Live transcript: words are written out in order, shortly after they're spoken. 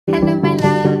Hello, my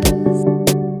loves.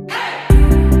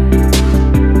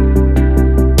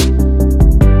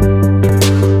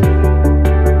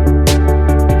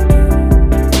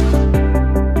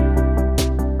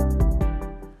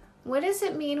 What does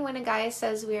it mean when a guy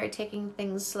says we are taking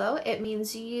things slow? It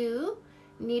means you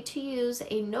need to use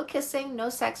a no kissing, no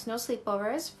sex, no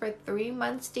sleepovers for 3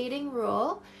 months dating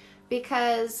rule,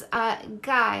 because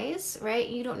guys, right,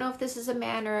 you don't know if this is a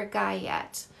man or a guy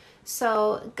yet.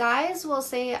 So guys will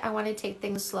say, I want to take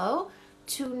things slow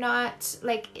to not,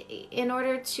 like, in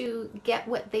order to get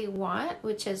what they want,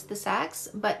 which is the sex,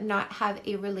 but not have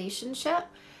a relationship.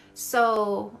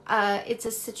 So it's a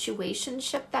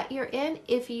situationship that you're in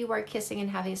if you are kissing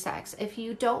and having sex. If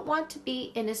you don't want to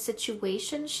be in a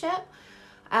situationship,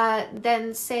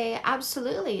 then say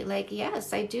absolutely, like,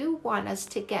 yes, I do want us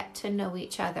to get to know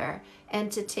each other and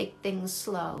to take things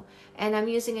slow. And I'm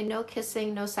using a no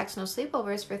kissing, no sex, no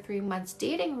sleepovers for 3 months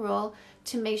dating rule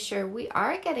to make sure we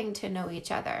are getting to know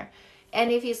each other.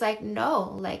 And if he's like,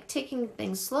 no, like taking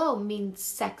things slow means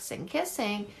sex and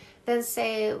kissing, then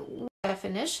say,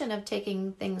 definition of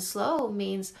taking things slow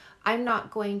means I'm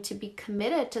not going to be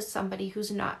committed to somebody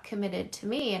who's not committed to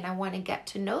me, and I want to get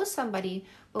to know somebody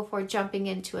before jumping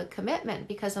into a commitment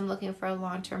because I'm looking for a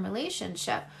long-term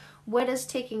relationship. What does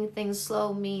taking things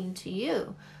slow mean to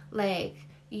you? Like,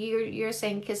 you're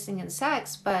saying kissing and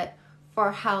sex, but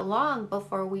for how long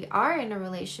before we are in a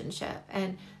relationship?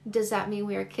 And does that mean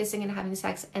we are kissing and having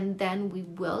sex and then we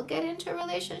will get into a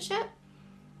relationship?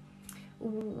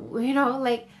 You know,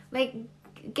 like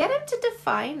get him to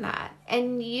define that,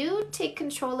 and you take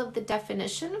control of the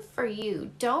definition for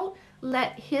you. Don't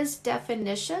let his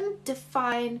definition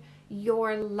define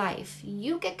your life.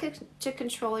 You get to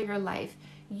control your life.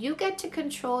 You get to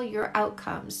control your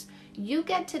outcomes. You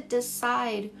get to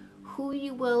decide who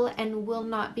you will and will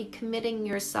not be committing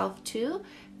yourself to.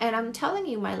 And I'm telling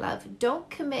you, my love, don't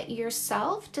commit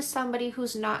yourself to somebody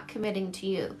who's not committing to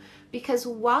you, because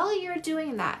while you're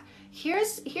doing that,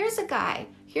 here's a guy,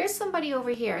 here's somebody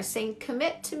over here saying,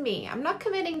 commit to me. I'm not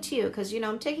committing to you because, you know,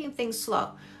 I'm taking things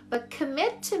slow, but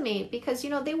commit to me because, you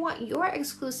know, they want your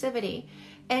exclusivity.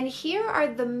 And here are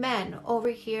the men over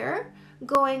here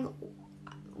going,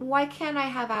 why can't I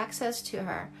have access to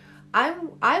her?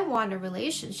 I want a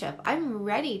relationship. I'm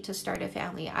ready to start a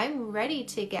family. I'm ready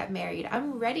to get married.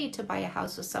 I'm ready to buy a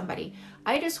house with somebody.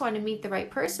 I just want to meet the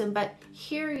right person. But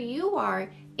here you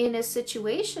are in a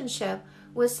situationship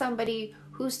with somebody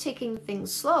who's taking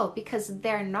things slow because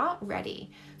they're not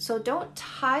ready. So don't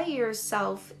tie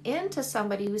yourself into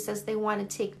somebody who says they want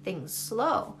to take things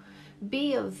slow.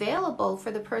 Be available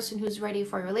for the person who's ready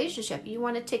for a relationship. You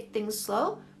want to take things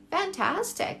slow?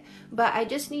 Fantastic. But I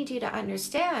just need you to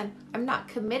understand, I'm not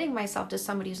committing myself to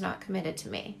somebody who's not committed to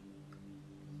me.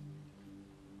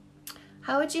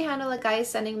 How would you handle a guy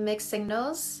sending mixed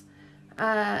signals,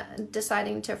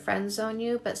 deciding to friend zone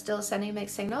you, but still sending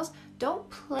mixed signals? Don't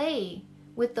play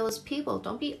with those people.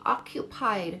 Don't be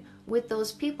occupied with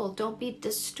those people. Don't be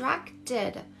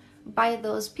distracted by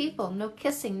those people. No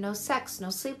kissing, no sex, no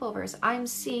sleepovers. I'm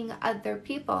seeing other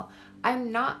people.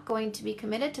 I'm not going to be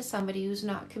committed to somebody who's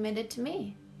not committed to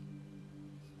me.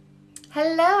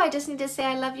 Hello, I just need to say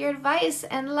I love your advice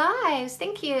and lives.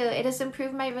 Thank you. It has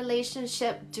improved my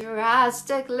relationship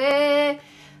drastically.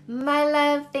 My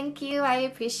love, thank you. I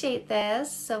appreciate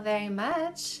this so very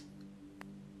much.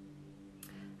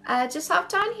 Just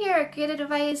hopped on here. Great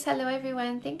advice. Hello,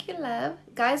 everyone. Thank you, love.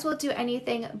 Guys will do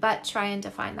anything but try and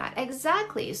define that.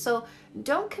 Exactly. So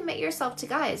don't commit yourself to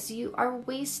guys. You are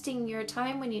wasting your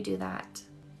time when you do that.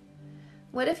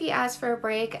 What if he asked for a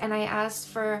break and I asked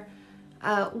for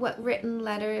what written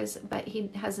letters, but he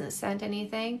hasn't sent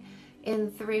anything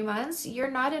in 3 months?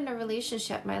 You're not in a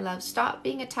relationship, my love. Stop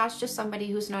being attached to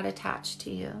somebody who's not attached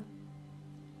to you.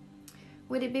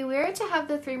 Would it be weird to have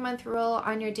the 3-month rule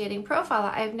on your dating profile?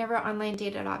 I've never online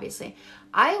dated, obviously.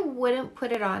 I wouldn't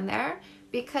put it on there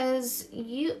because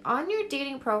you, on your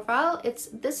dating profile, it's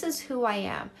this is who I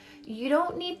am. You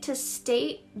don't need to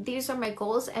state these are my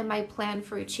goals and my plan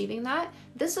for achieving that.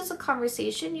 This is a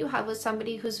conversation you have with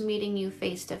somebody who's meeting you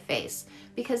face to face,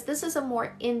 because this is a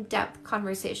more in-depth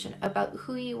conversation about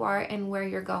who you are and where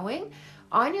you're going.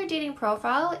 On your dating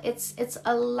profile, it's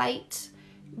a light,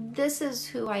 this is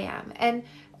who I am. And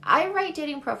I write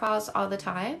dating profiles all the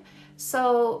time.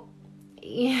 So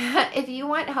yeah, if you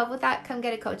want help with that, come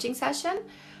get a coaching session.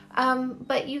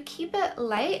 But you keep it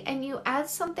light and you add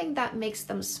something that makes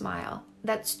them smile,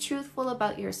 that's truthful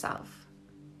about yourself.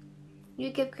 You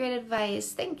give great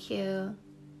advice. Thank you.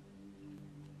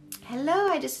 Hello,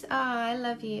 I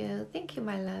love you. Thank you,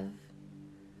 my love.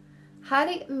 How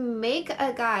do you make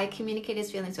a guy communicate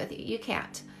his feelings with you? You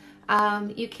can't.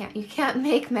 You can't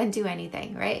make men do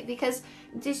anything, right? Because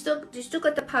they still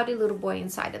got the pouty little boy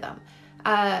inside of them.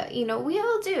 You know, we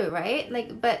all do, right?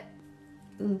 Like, but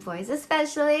boys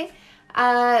especially,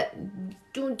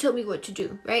 don't tell me what to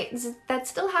do, right? That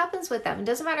still happens with them. It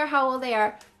doesn't matter how old they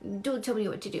are. Don't tell me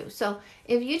what to do. So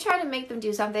if you try to make them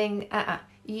do something,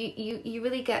 you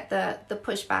really get the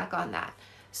pushback on that.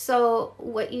 So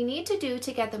what you need to do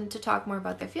to get them to talk more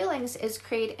about their feelings is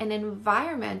create an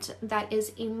environment that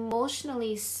is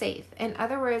emotionally safe. In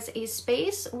other words, a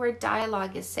space where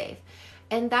dialogue is safe.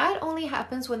 And that only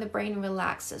happens when the brain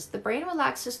relaxes. The brain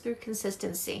relaxes through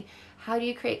consistency. How do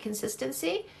you create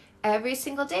consistency? Every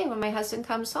single day when my husband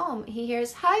comes home, he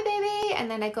hears, "Hi, baby,"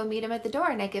 and then I go meet him at the door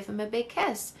and I give him a big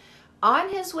kiss. On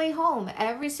his way home,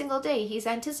 every single day, he's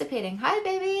anticipating, "Hi,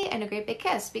 baby," and a great big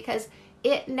kiss, because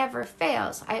it never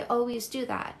fails. I always do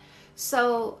that.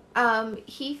 So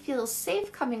he feels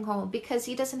safe coming home because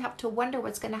he doesn't have to wonder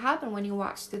what's going to happen when he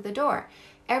walks through the door.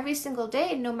 Every single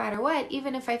day, no matter what,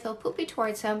 even if I feel poopy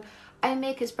towards him, I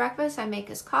make his breakfast, I make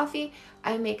his coffee,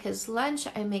 I make his lunch,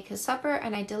 I make his supper,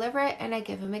 and I deliver it, and I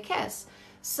give him a kiss.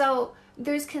 So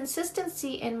there's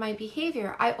consistency in my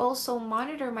behavior. I also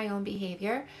monitor my own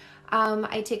behavior.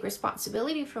 I take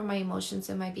responsibility for my emotions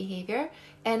and my behavior,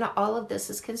 and all of this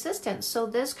is consistent. So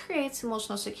this creates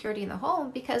emotional security in the home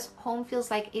because home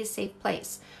feels like a safe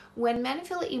place. When men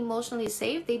feel emotionally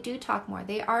safe, they do talk more.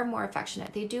 They are more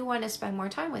affectionate. They do want to spend more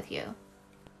time with you.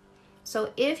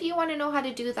 So if you want to know how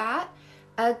to do that,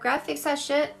 grab Fix That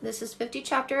Shit. This is 50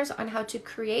 chapters on how to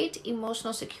create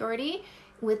emotional security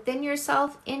within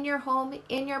yourself, in your home,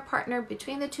 in your partner,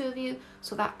 between the two of you,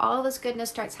 so that all this goodness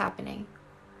starts happening.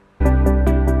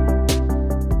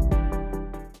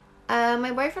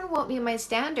 My boyfriend won't meet my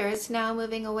standards. Now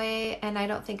moving away, and I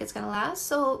don't think it's gonna last.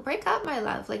 So break up, my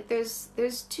love. Like there's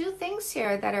two things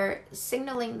here that are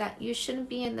signaling that you shouldn't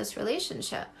be in this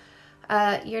relationship.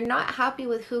 You're not happy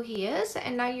with who he is,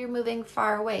 and now you're moving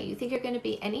far away. You think you're going to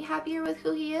be any happier with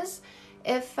who he is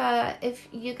if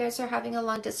you guys are having a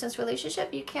long distance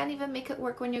relationship? You can't even make it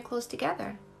work when you're close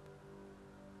together.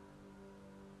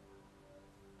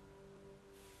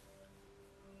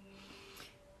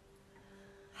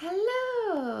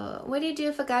 Hello. What do you do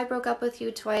if a guy broke up with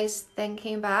you twice, then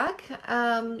came back?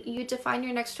 You define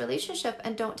your next relationship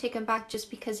and don't take him back just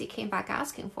because he came back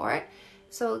asking for it.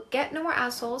 So get no more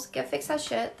assholes, get Fix That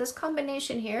Shit. This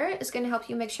combination here is going to help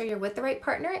you make sure you're with the right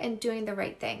partner and doing the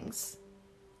right things.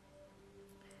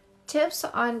 Tips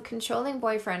on controlling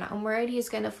boyfriend. I'm worried he's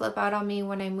going to flip out on me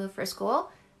when I move for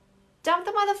school. Dump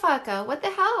the motherfucker. What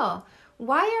the hell?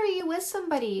 Why are you with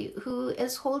somebody who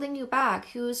is holding you back,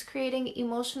 who's creating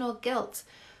emotional guilt?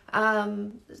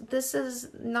 This is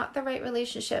not the right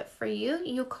relationship for you.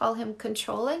 You call him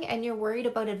controlling and you're worried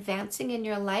about advancing in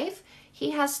your life.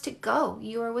 He has to go.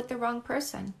 You are with the wrong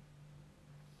person.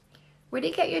 Where do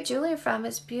you get your jewelry from?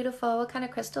 It's beautiful. What kind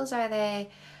of crystals are they?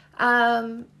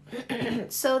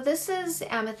 So this is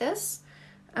amethyst.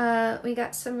 We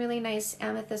got some really nice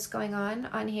amethyst going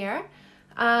on here.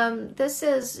 This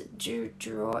is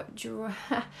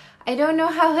I don't know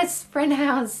how it's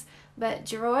pronounced, but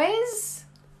Droys.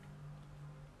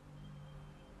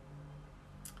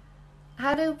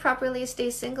 How to properly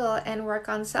stay single and work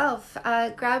on self.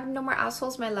 Grab No More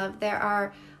Assholes, my love. There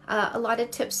are a lot of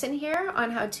tips in here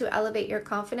on how to elevate your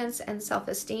confidence and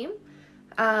self-esteem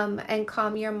and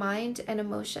calm your mind and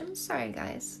emotions. Sorry,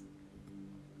 guys.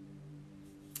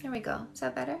 There we go. Is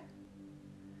that better?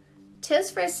 Tips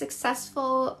for a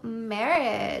successful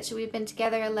marriage. We've been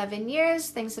together 11 years.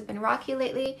 Things have been rocky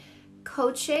lately.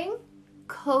 Coaching,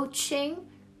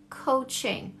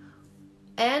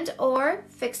 and or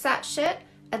Fix That Shit.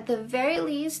 At the very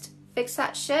least, Fix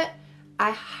That Shit. I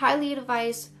highly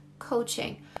advise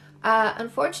coaching.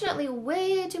 Unfortunately,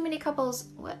 way too many couples,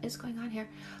 what is going on here?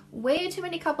 Way too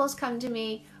many couples come to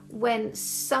me when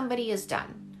somebody is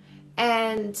done.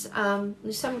 And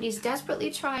somebody's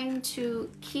desperately trying to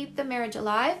keep the marriage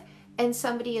alive and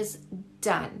somebody is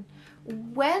done.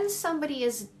 When somebody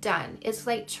is done, it's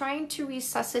like trying to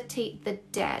resuscitate the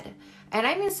dead. And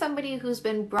I mean somebody who's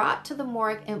been brought to the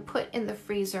morgue and put in the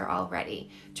freezer already,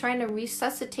 trying to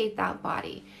resuscitate that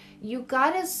body. You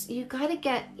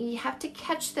have to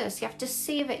catch this, you have to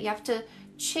save it, you have to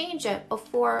change it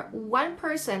before one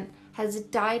person has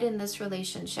died in this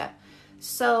relationship.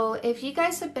 So if you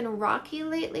guys have been rocky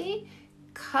lately,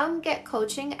 come get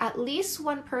coaching. At least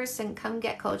one person come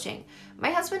get coaching.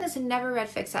 My husband has never read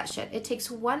Fix That Shit. It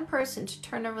takes one person to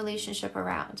turn a relationship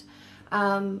around.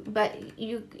 But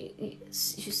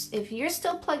if you're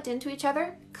still plugged into each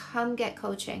other, come get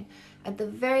coaching. At the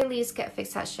very least, get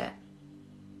Fix That Shit.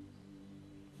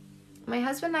 My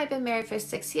husband and I have been married for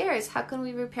 6 years. How can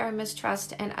we repair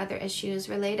mistrust and other issues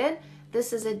related?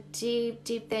 This is a deep,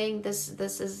 deep thing. This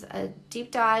is a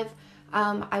deep dive.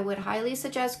 I would highly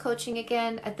suggest coaching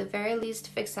again. At the very least,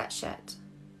 fix that shit.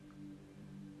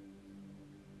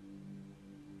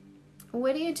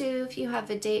 What do you do if you have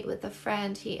a date with a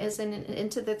friend? He isn't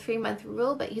into the 3-month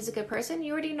rule, but he's a good person.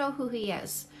 You already know who he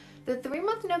is. The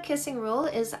 3-month no kissing rule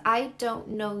is I don't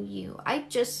know you. I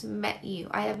just met you.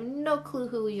 I have no clue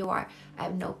who you are. I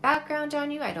have no background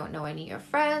on you. I don't know any of your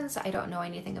friends. I don't know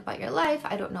anything about your life.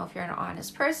 I don't know if you're an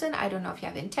honest person. I don't know if you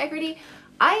have integrity.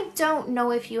 I don't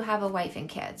know if you have a wife and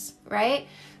kids, right?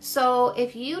 So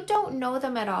if you don't know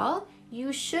them at all,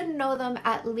 you should know them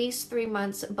at least 3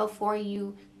 months before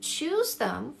you choose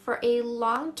them for a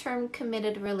long-term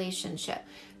committed relationship.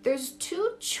 There's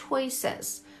 2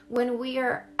 choices when we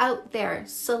are out there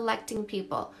selecting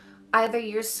people. Either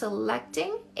you're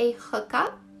selecting a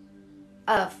hookup,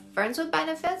 friends with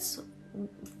benefits,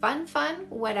 fun,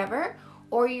 whatever,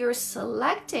 or you're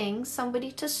selecting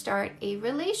somebody to start a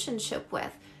relationship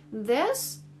with.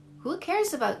 This, who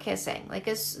cares about kissing? Like,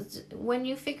 when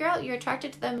you figure out you're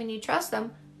attracted to them and you trust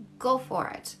them, go for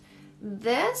it.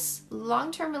 This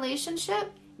long-term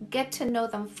relationship, get to know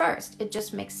them first. It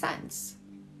just makes sense.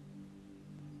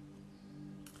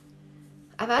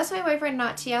 I've asked my boyfriend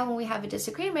not to yell when we have a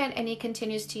disagreement and he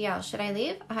continues to yell. Should I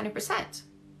leave? 100%.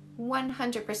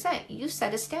 100%. You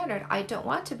set a standard. I don't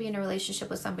want to be in a relationship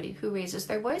with somebody who raises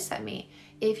their voice at me.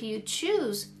 If you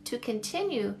choose to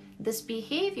continue this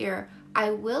behavior, I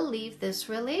will leave this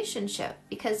relationship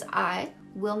because I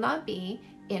will not be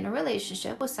in a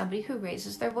relationship with somebody who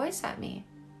raises their voice at me.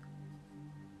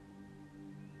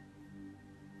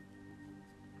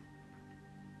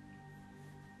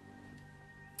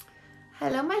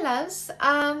 Hello, my loves.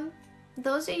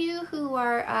 Those of you who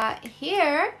are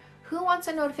here, who wants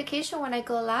a notification when I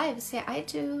go live? Say, I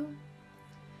do.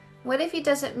 What if he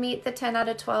doesn't meet the 10 out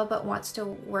of 12 but wants to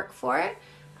work for it?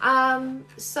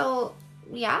 So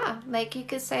yeah, like you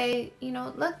could say, you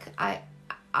know, look, I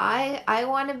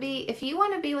want to be, if you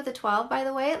want to be with a 12, by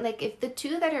the way, like if the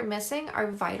 2 that are missing are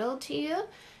vital to you,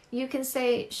 you can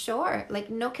say, sure,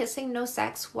 like no kissing, no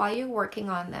sex while you're working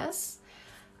on this.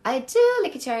 I do.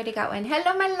 Look at you, already got one.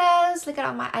 Hello, my loves. Look at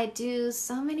all my I do's.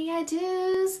 So many I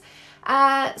do's.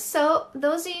 So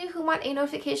those of you who want a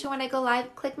notification when I go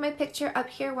live, click my picture up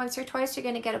here once or twice. You're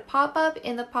going to get a pop-up.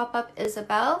 In the pop-up is a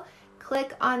bell.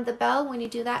 Click on the bell. When you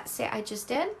do that, say, I just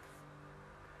did.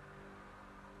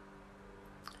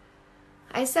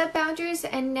 I set boundaries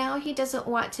and now he doesn't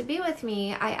want to be with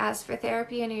me. I asked for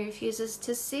therapy and he refuses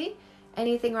to see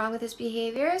anything wrong with his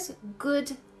behaviors.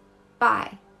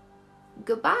 Goodbye.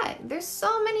 Goodbye. There's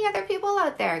so many other people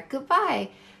out there. Goodbye.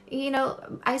 You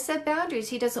know, I set boundaries.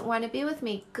 He doesn't want to be with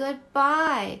me.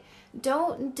 Goodbye.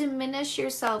 Don't diminish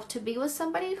yourself to be with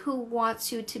somebody who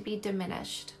wants you to be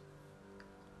diminished.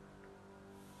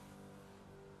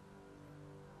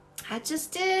 I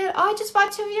just did. Oh, I just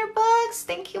bought 2 of your books.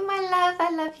 Thank you, my love.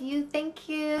 I love you. Thank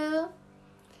you.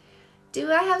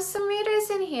 Do I have some readers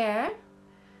in here?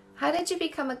 How did you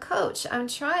become a coach? I'm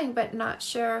trying, but not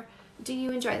sure. Do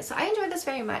you enjoy this? So I enjoy this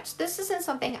very much. This isn't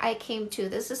something I came to.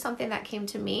 This is something that came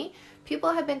to me.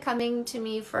 People have been coming to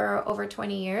me for over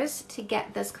 20 years to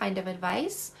get this kind of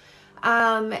advice.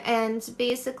 And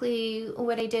basically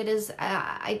what I did is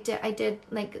I did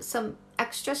like some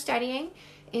extra studying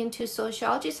into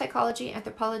sociology, psychology,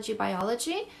 anthropology,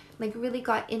 biology, like really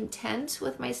got intense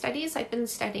with my studies. I've been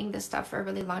studying this stuff for a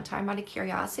really long time out of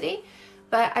curiosity.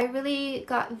 But I really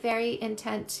got very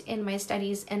intent in my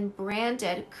studies and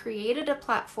branded, created a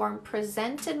platform,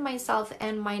 presented myself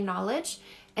and my knowledge,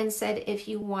 and said, if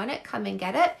you want it, come and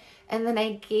get it. And then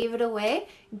I gave it away,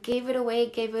 gave it away,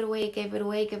 gave it away, gave it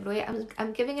away, gave it away.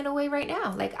 I'm giving it away right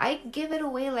now. Like I give it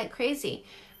away like crazy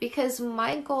because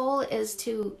my goal is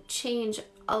to change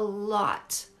a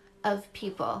lot of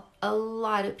people,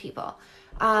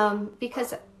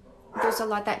 because there's a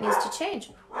lot that needs to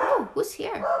change. Oh, who's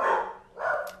here?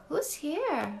 Who's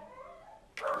here?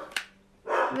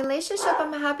 Relationship,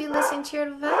 I'm happy listening to your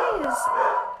advice.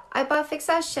 I bought Fix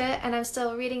That Shit and I'm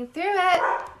still reading through it.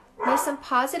 Made some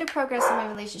positive progress in my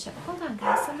relationship. Hold on,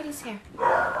 guys. Somebody's here.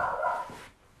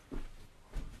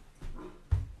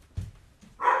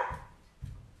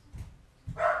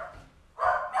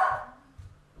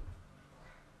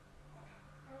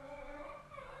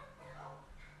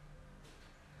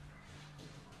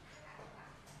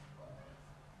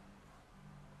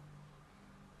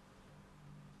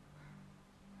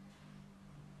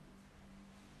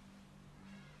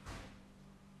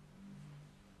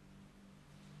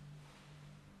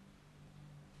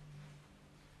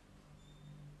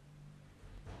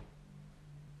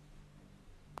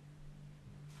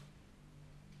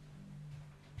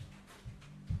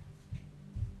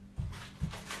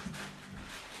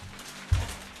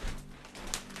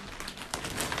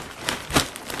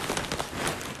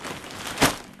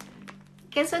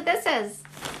 Guess what this is?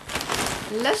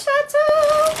 Le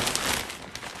Chateau!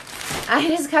 I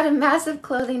just got a massive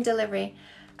clothing delivery.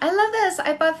 I love this.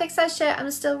 I bought Fix That Shit. I'm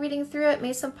still reading through it,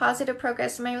 made some positive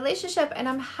progress in my relationship, and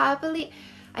I'm happy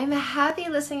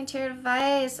listening to your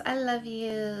advice. I love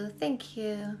you. Thank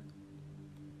you.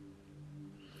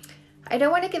 I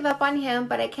don't want to give up on him,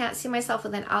 but I can't see myself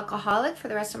with an alcoholic for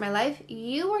the rest of my life.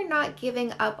 You are not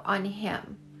giving up on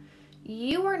him.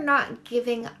 You are not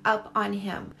giving up on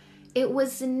him. It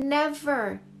was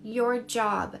never your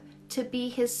job to be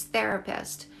his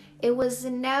therapist. It was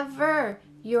never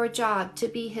your job to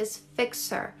be his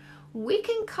fixer. We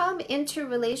can come into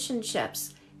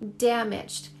relationships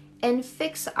damaged and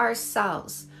fix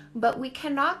ourselves, but we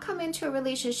cannot come into a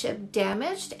relationship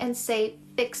damaged and say,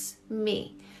 fix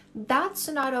me. That's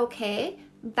not okay.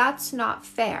 That's not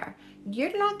fair.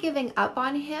 You're not giving up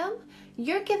on him.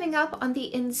 You're giving up on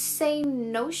the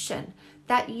insane notion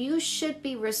that you should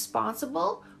be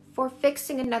responsible for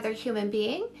fixing another human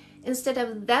being instead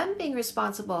of them being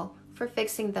responsible for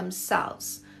fixing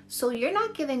themselves. So you're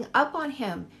not giving up on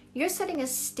him. You're setting a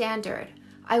standard.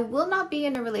 I will not be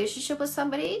in a relationship with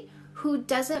somebody who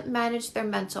doesn't manage their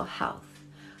mental health.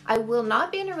 I will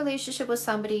not be in a relationship with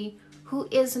somebody who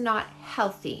is not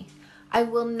healthy. I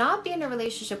will not be in a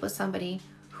relationship with somebody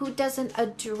who doesn't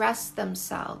address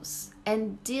themselves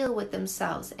and deal with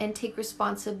themselves and take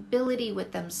responsibility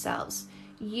with themselves.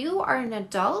 You are an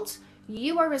adult.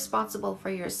 You are responsible for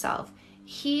yourself.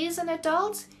 He is an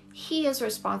adult. He is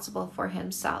responsible for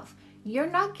himself. You're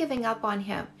not giving up on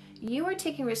him. You are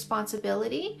taking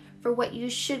responsibility for what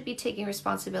you should be taking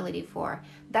responsibility for.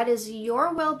 That is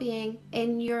your well-being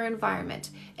in your environment.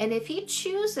 And if he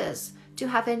chooses to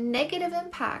have a negative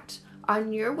impact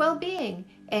on your well-being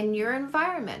and your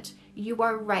environment, you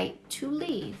are right to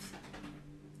leave.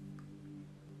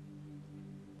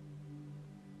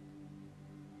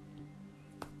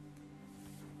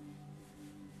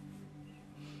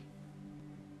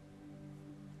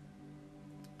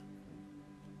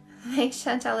 I think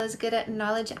Chantal is good at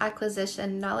knowledge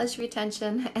acquisition, knowledge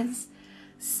retention, and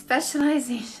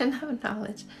specialization of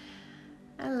knowledge.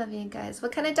 I love you guys.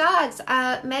 What kind of dogs?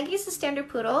 Maggie's a standard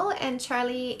poodle, and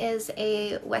Charlie is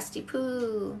a Westie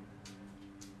Poo.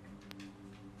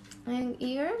 And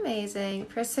you're amazing.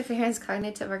 Perseverance,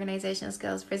 cognitive organization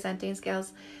skills, presenting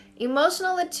skills,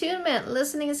 emotional attunement,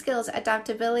 listening skills,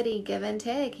 adaptability, give and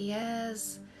take.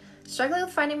 Yes. Struggling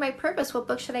with finding my purpose. What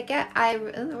book should I get? I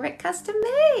read Custom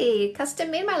Made. Custom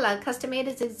Made, my love. Custom Made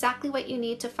is exactly what you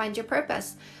need to find your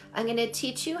purpose. I'm going to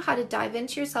teach you how to dive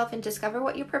into yourself and discover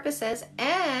what your purpose is.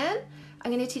 And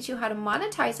I'm going to teach you how to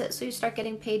monetize it so you start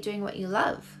getting paid doing what you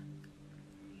love.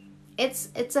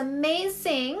 It's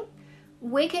amazing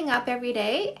waking up every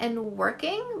day and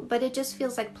working, but it just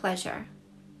feels like pleasure.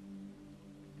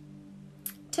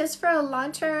 Tips for a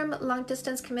long-term,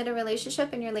 long-distance committed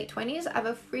relationship in your late 20s. I have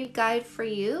a free guide for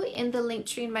you in the link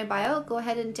tree in my bio. Go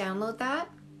ahead and download that.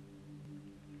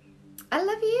 I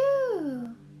love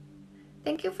you.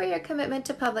 Thank you for your commitment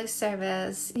to public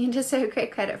service. You deserve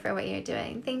great credit for what you're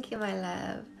doing. Thank you, my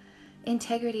love.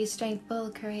 Integrity, strength,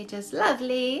 bold, courageous.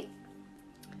 Lovely.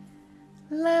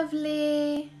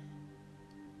 Lovely.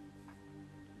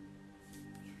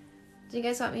 Do you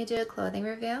guys want me to do a clothing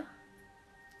review?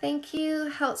 Thank you.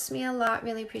 Helps me a lot.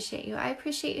 Really appreciate you. I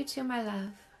appreciate you too, my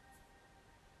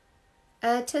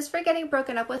love. Tips for getting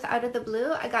broken up with out of the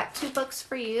blue. I got 2 books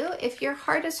for you. If your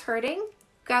heart is hurting,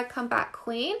 God Come Back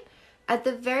Queen. At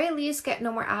the very least, get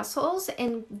No More Assholes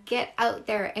and get out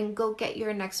there and go get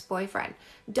your next boyfriend.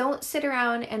 Don't sit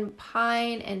around and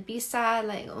pine and be sad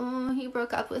like, oh, he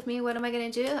broke up with me. What am I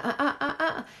going to do?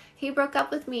 He broke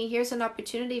up with me. Here's an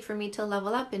opportunity for me to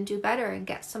level up and do better and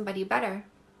get somebody better.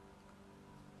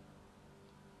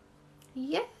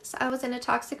 Yes, I was in a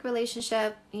toxic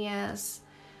relationship. Yes.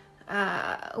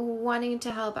 Wanting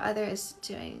to help others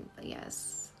doing,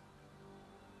 yes.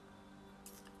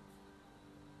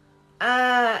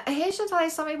 Hey Chantal, I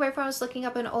saw my boyfriend was looking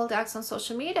up an old ex on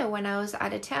social media when I was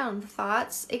out of town.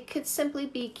 Thoughts? It could simply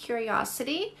be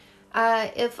curiosity.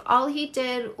 If all he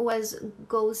did was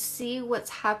go see what's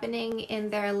happening in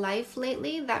their life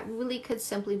lately, that really could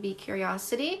simply be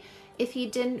curiosity. If he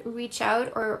didn't reach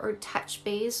out or touch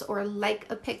base or like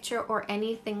a picture or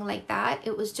anything like that,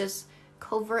 it was just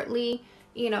covertly,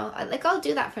 you know, like I'll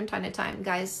do that from time to time,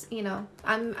 guys. You know,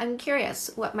 I'm curious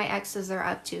what my exes are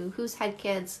up to, who's had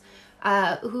kids,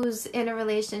 who's in a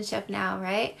relationship now,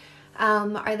 right?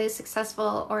 Are they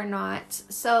successful or not?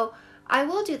 So I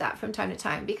will do that from time to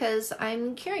time because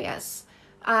I'm curious.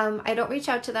 I don't reach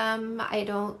out to them.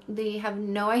 They have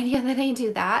no idea that I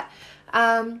do that.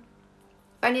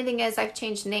 Funny thing is, I've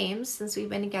changed names since we've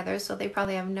been together, so they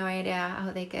probably have no idea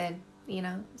how they could, you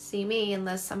know, see me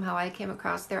unless somehow I came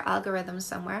across their algorithm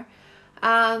somewhere.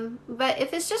 But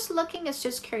if it's just looking, it's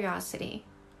just curiosity.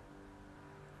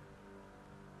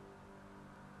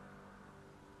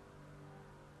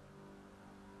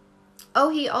 Oh,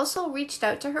 he also reached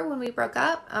out to her when we broke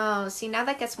up. Oh, see, now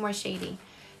that gets more shady.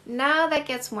 Now that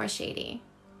gets more shady.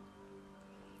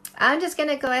 I'm just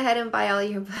gonna go ahead and buy all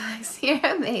your books. You're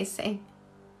amazing.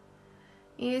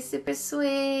 You're super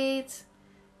sweet.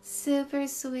 Super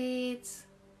sweet.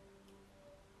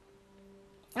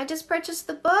 I just purchased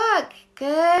the book.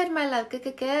 Good, my love. Good,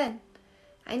 good, good.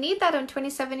 I need that. I'm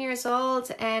 27 years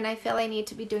old and I feel I need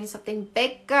to be doing something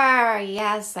bigger.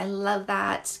 Yes, I love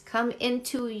that. Come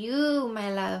into you,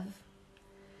 my love.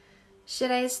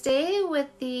 Should I stay with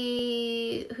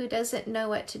the who doesn't know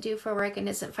what to do for work and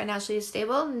isn't financially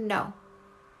stable? No,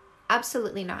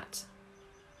 absolutely not.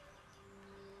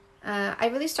 I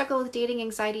really struggle with dating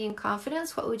anxiety and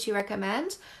confidence. What would you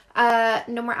recommend?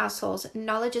 No more assholes.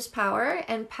 Knowledge is power,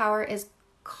 and power is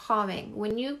calming.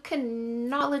 When you can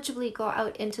knowledgeably go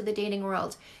out into the dating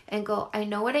world and go, I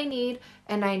know what I need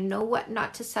and I know what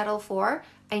not to settle for.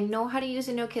 I know how to use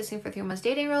a no kissing for 3 months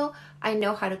dating rule. I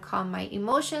know how to calm my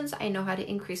emotions. I know how to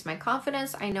increase my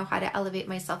confidence. I know how to elevate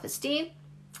my self-esteem.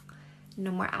 No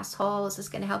more assholes is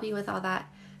going to help you with all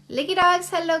that. Licky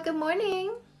dogs, hello, good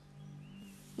morning.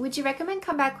 Would you recommend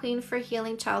Comeback Queen for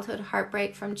healing childhood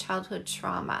heartbreak from childhood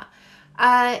trauma?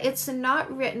 It's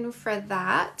not written for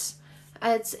that.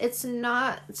 It's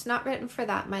not written for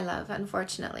that, my love,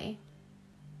 unfortunately.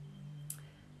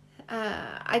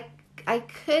 I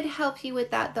could help you with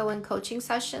that though in coaching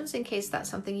sessions in case that's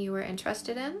something you were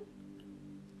interested in.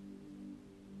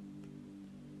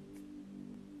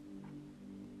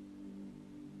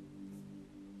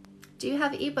 Do you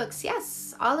have ebooks?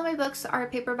 Yes, all of my books are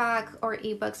paperback or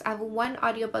ebooks. I have one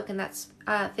audiobook and that's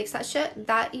Fix That Shit.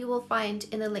 That you will find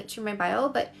in the link to my bio,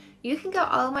 but you can get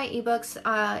all of my ebooks,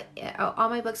 all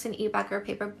my books in ebook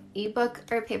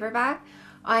or paperback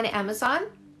on Amazon.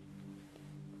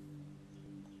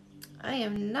 I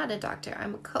am not a doctor,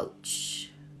 I'm a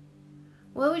coach.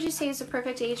 What would you say is the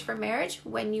perfect age for marriage?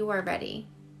 When you are ready.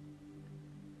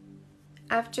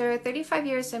 After 35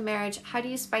 years of marriage, how do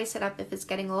you spice it up if it's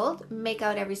getting old? Make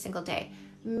out every single day.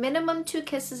 Minimum 2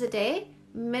 kisses a day,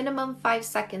 minimum 5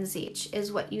 seconds each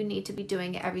is what you need to be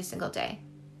doing every single day.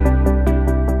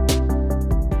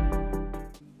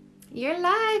 You're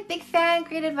live. Big fan.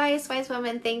 Great advice, wise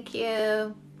woman. Thank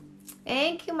you.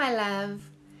 Thank you, my love.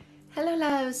 Hello,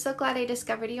 love. So glad I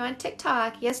discovered you on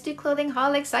TikTok. Yes, do clothing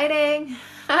haul. Exciting.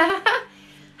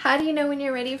 How do you know when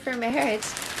you're ready for marriage?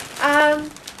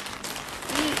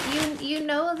 You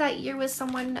know that you're with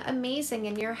someone amazing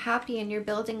and you're happy and you're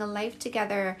building a life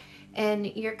together and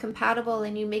you're compatible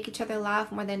and you make each other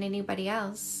laugh more than anybody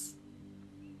else.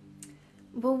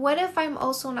 But what if I'm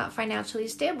also not financially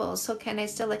stable? So can I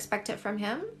still expect it from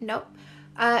him? Nope.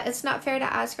 It's not fair to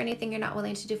ask for anything you're not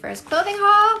willing to do for us. Clothing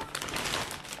haul.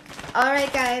 All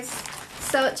right, guys.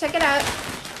 So check it out.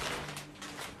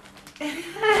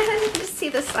 You see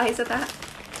the size of that?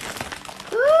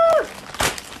 Woo!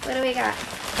 What do we got?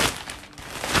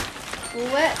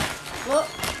 What? Well,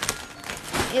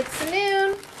 it's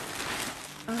noon.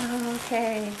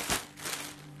 Okay.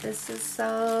 This is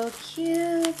so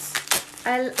cute.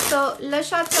 So Le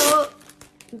Chateau,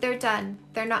 they're done.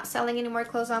 They're not selling any more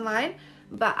clothes online,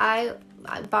 but I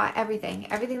bought everything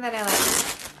that I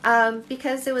like.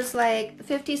 Because it was like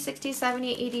 50, 60,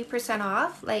 70, 80%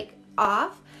 off, like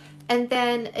off. And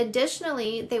then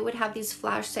additionally, they would have these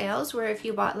flash sales where if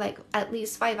you bought like at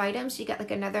least 5 items, you get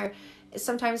like another,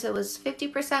 sometimes it was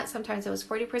 50%, sometimes it was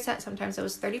 40%, sometimes it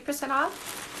was 30%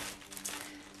 off.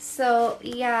 So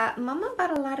yeah, Mama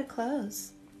bought a lot of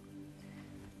clothes.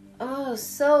 Oh,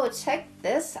 so check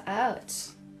this out.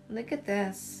 Look at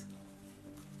this.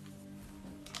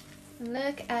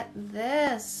 Look at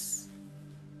this.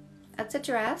 That's a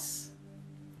dress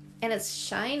and it's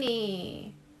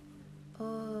shiny.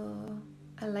 Oh,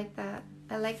 I like that.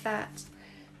 I like that.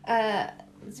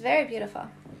 It's very beautiful.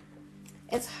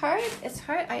 It's hard. It's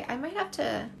hard. I might have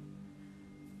to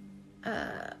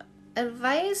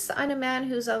advice on a man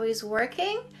who's always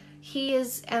working. He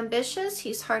is ambitious.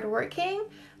 He's hardworking.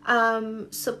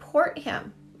 Support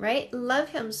him, right? Love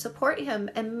him, support him,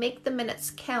 and make the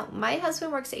minutes count. My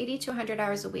husband works 80 to 100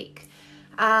 hours a week.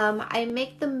 I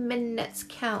make the minutes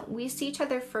count. We see each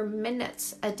other for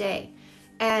minutes a day.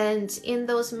 And in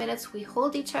those minutes, we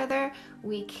hold each other,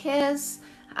 we kiss,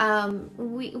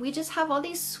 we just have all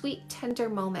these sweet, tender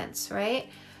moments, right?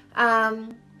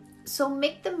 So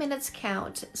make the minutes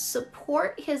count,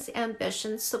 support his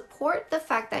ambition, support the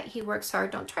fact that he works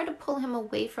hard. Don't try to pull him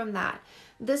away from that.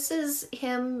 This is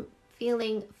him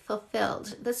feeling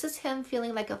fulfilled. This is him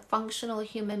feeling like a functional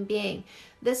human being.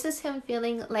 This is him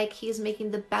feeling like he's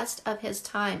making the best of his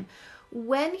time.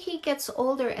 When he gets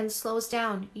older and slows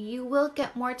down, you will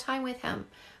get more time with him.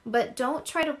 But don't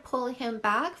try to pull him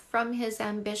back from his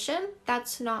ambition.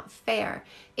 That's not fair.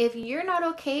 If you're not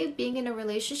okay being in a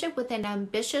relationship with an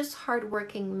ambitious,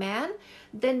 hardworking man,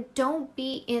 then don't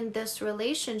be in this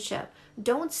relationship.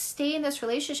 Don't stay in this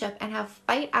relationship and have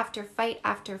fight after fight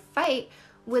after fight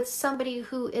with somebody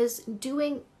who is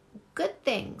doing good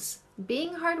things,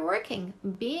 being hardworking,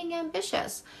 being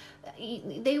ambitious.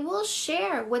 They will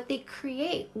share what they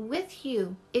create with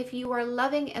you if you are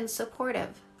loving and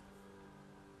supportive.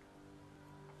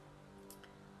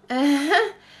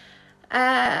 How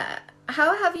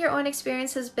have your own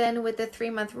experiences been with the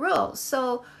 3-month rule?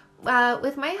 So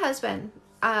with my husband,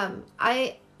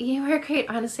 you are great.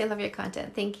 Honestly, I love your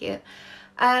content. Thank you.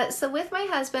 So with my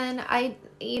husband, I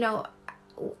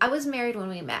was married when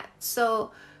we met.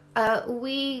 So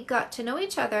we got to know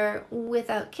each other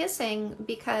without kissing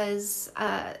because,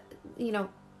 it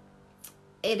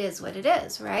is what it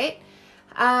is, right?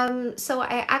 So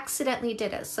I accidentally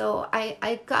did it. So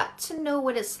I got to know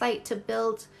what it's like to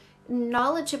build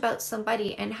knowledge about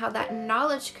somebody and how that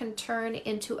knowledge can turn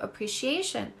into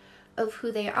appreciation of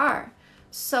who they are.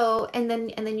 So, and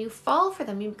then you fall for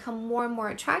them, you become more and more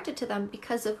attracted to them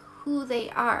because of who they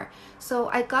are. So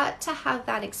I got to have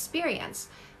that experience.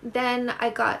 Then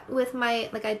I got with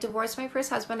I divorced my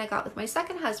first husband, I got with my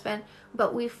second husband,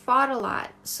 but we fought a lot.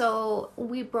 So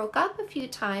we broke up a few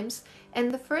times.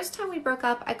 And the first time we broke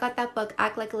up, I got that book,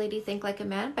 Act Like a Lady, Think Like a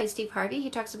Man by Steve Harvey. He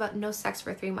talks about no sex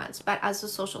for 3 months. But as a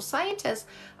social scientist,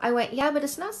 I went, yeah, but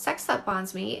it's not sex that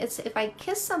bonds me. It's if I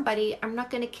kiss somebody, I'm not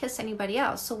going to kiss anybody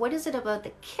else. So what is it about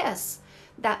the kiss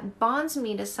that bonds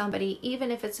me to somebody, even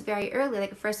if it's very early,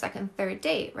 like a first, second, third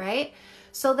date, right?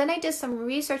 So then I did some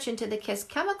research into the kiss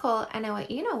chemical, and I went,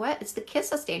 you know what? It's the kiss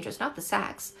that's dangerous, not the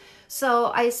sex.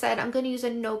 So I said, I'm going to use a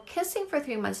no kissing for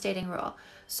 3 months dating rule.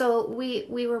 So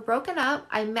we were broken up.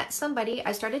 I met somebody.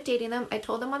 I started dating them. I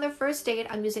told them on their first date,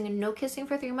 I'm using a no kissing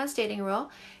for 3 months dating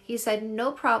rule. He said,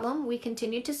 no problem. We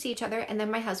continued to see each other. And then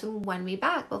my husband won me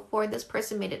back before this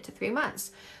person made it to 3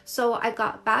 months. So I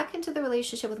got back into the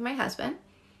relationship with my husband.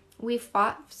 We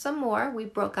fought some more. We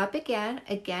broke up again.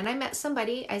 Again, I met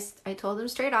somebody. I told him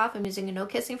straight off, I'm using a no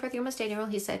kissing for 3 months dating rule.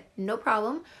 He said, no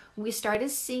problem. We started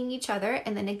seeing each other.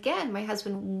 And then again, my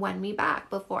husband won me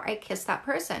back before I kissed that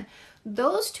person.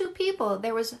 Those two people,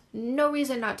 there was no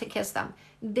reason not to kiss them.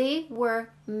 They were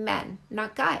men,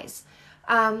 not guys.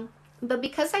 But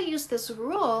because I used this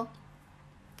rule,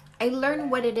 I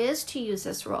learned what it is to use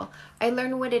this rule. I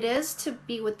learned what it is to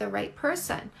be with the right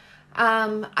person.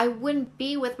 I wouldn't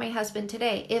be with my husband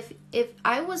today. If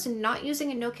I was not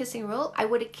using a no kissing rule, I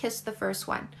would have kissed the first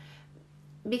one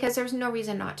because there's no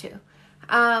reason not to.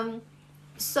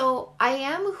 So I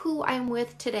am who I'm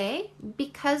with today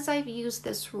because I've used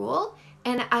this rule,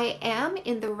 and I am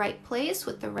in the right place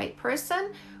with the right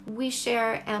person. We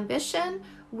share ambition,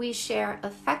 we share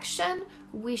affection,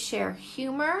 we share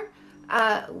humor.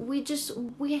 We're just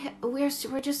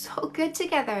so good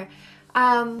together.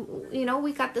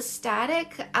 We got the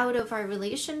static out of our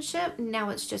relationship.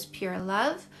 Now it's just pure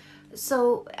love.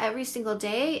 So every single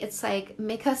day it's like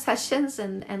make-out sessions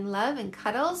and love and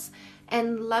cuddles,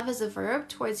 and love is a verb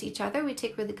towards each other. We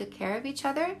take really good care of each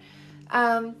other.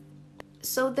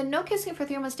 So the no kissing for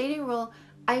 3 months dating rule,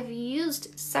 I've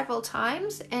used several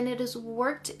times and it has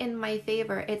worked in my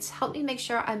favor. It's helped me make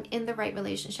sure I'm in the right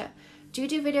relationship. Do you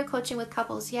do video coaching with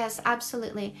couples? Yes,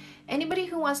 absolutely. Anybody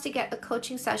who wants to get a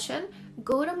coaching session,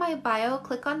 go to my bio,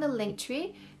 click on the link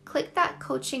tree, click that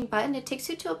coaching button. It takes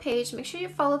you to a page. Make sure you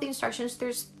follow the instructions.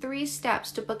 There's 3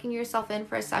 steps to booking yourself in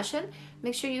for a session.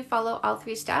 Make sure you follow all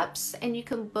 3 steps and you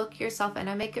can book yourself in.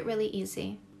 I make it really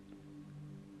easy.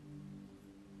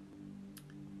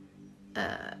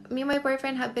 Me and my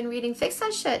boyfriend have been reading Fix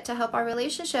That Shit to help our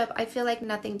relationship. I feel like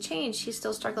nothing changed. He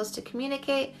still struggles to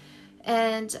communicate.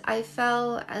 And I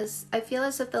feel as if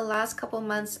the last couple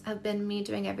months have been me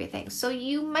doing everything. So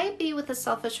you might be with a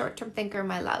selfish short-term thinker,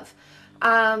 my love.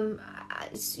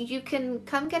 You can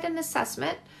come get an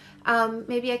assessment.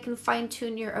 Maybe I can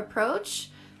fine-tune your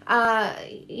approach.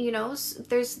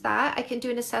 There's that. I can do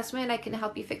an assessment. I can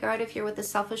help you figure out if you're with a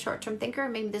selfish short-term thinker.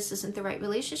 Maybe this isn't the right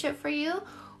relationship for you.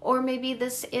 Or maybe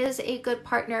this is a good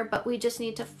partner, but we just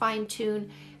need to fine-tune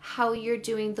how you're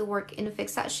doing the work in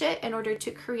Fix That Shit in order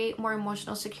to create more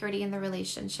emotional security in the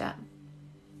relationship.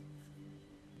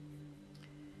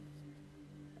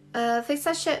 Fix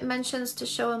That Shit mentions to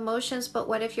show emotions, but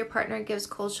what if your partner gives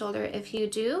cold shoulder if you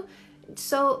do?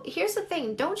 So here's the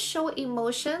thing, don't show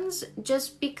emotions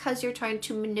just because you're trying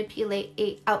to manipulate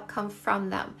a outcome from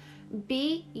them.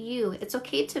 Be you. It's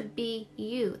okay to be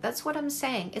you. That's what I'm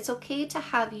saying. It's okay to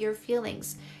have your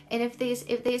feelings. And if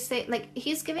they say, like,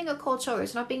 he's giving a cold shoulder,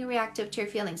 he's not being reactive to your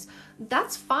feelings,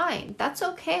 that's fine. That's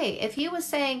okay. If he was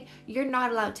saying you're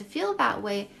not allowed to feel that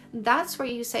way, that's where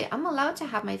you say, I'm allowed to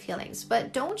have my feelings.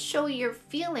 But don't show your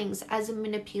feelings as a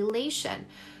manipulation.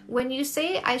 When you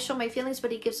say I show my feelings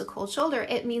but he gives a cold shoulder,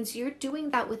 it means you're doing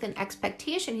that with an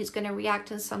expectation he's going to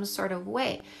react in some sort of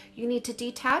way. You need to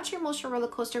detach your emotional roller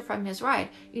coaster from his ride.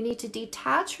 You need to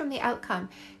detach from the outcome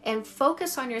and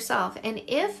focus on yourself. And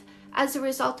if as a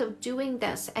result of doing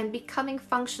this and becoming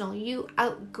functional, you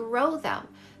outgrow them,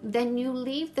 then you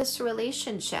leave this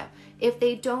relationship if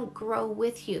they don't grow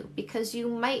with you, because you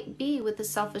might be with a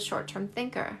selfish short-term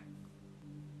thinker.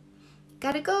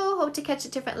 Gotta go. Hope to catch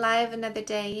a different live another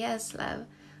day. Yes, love.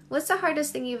 What's the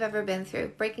hardest thing you've ever been through?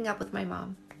 Breaking up with my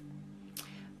mom.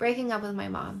 Breaking up with my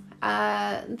mom.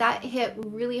 That hit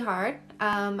really hard.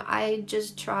 I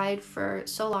just tried for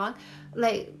so long.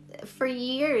 Like, for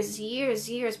years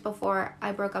before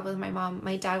I broke up with my mom,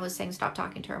 my dad was saying stop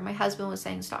talking to her. My husband was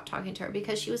saying stop talking to her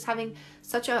because she was having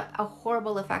such a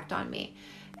horrible effect on me.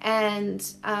 And,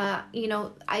 you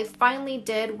know, I finally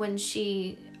did when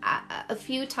she, a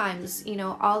few times, you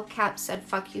know, all caps said,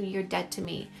 fuck you, you're dead to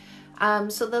me.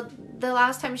 So the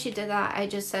last time she did that, I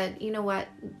just said, you know what,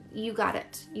 you got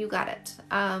it, you got it.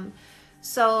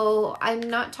 So I'm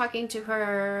not talking to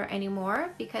her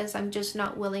anymore because I'm just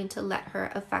not willing to let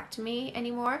her affect me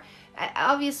anymore.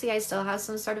 Obviously, I still have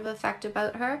some sort of effect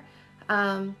about her,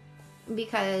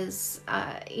 because,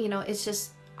 you know, it's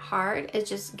just hard. It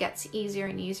just gets easier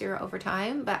and easier over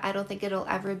time, but I don't think it'll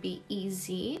ever be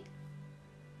easy.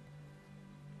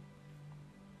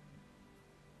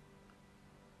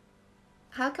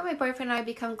 How can my boyfriend and I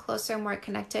become closer and more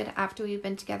connected after we've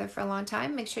been together for a long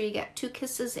time? Make sure you get 2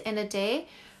 kisses in a day.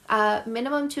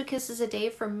 Minimum 2 kisses a day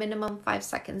for minimum 5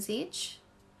 seconds each.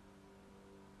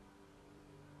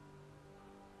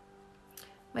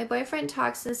 My boyfriend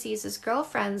talks and sees his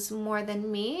girlfriends more than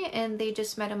me, and they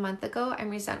just met a month ago. I'm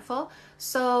resentful.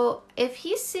 So if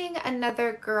he's seeing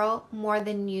another girl more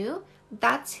than you,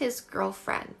 that's his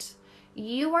girlfriend.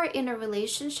 You are in a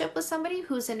relationship with somebody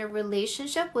who's in a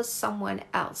relationship with someone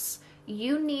else.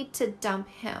 You need to dump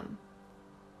him.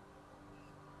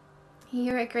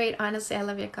 You're great. Honestly, I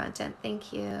love your content.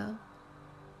 Thank you.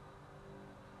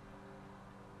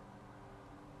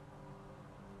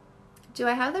 Do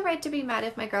I have the right to be mad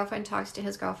if my girlfriend talks to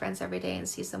his girlfriends every day and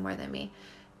sees them more than me?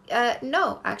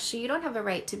 No, actually, you don't have a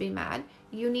right to be mad.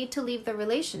 You need to leave the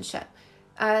relationship.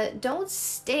 Don't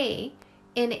stay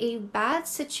in a bad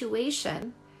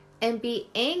situation and be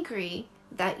angry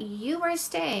that you are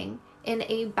staying in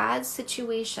a bad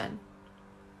situation.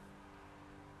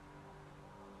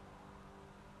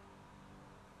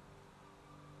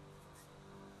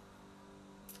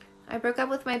 I broke up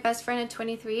with my best friend in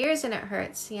 23 years and it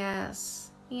hurts.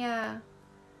 Yes. Yeah.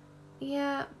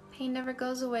 Yeah. Pain never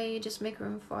goes away. You just make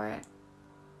room for it.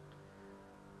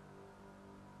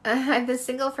 I've been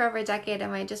single for over a decade.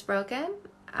 Am I just broken?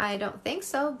 I don't think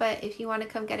so, but if you want to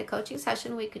come get a coaching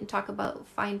session, we can talk about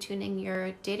fine-tuning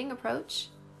your dating approach.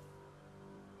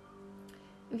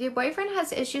 If your boyfriend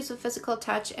has issues with physical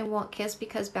touch and won't kiss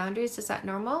because boundaries, is that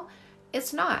normal?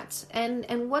 It's not.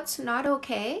 And what's not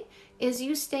okay is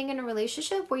you staying in a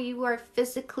relationship where you are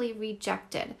physically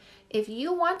rejected. If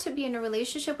you want to be in a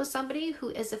relationship with somebody who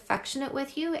is affectionate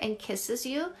with you and kisses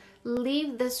you,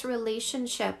 leave this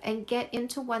relationship and get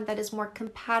into one that is more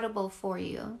compatible for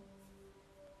you.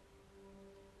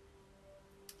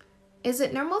 Is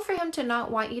it normal for him to not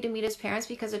want you to meet his parents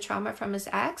because of trauma from his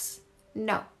ex?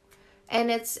 No. And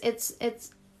so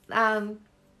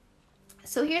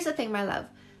here's the thing, my love.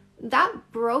 That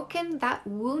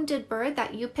wounded bird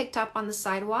that you picked up on the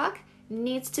sidewalk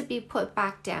needs to be put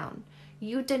back down.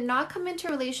 You did not come into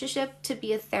a relationship to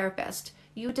be a therapist.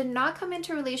 You did not come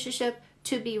into a relationship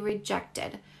to be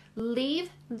rejected. Leave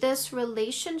this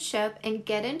relationship and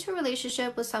get into a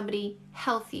relationship with somebody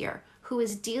healthier who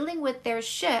is dealing with their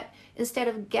shit, instead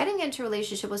of getting into a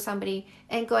relationship with somebody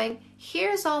and going,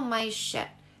 here's all my shit,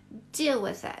 deal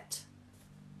with it.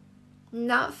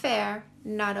 Not fair,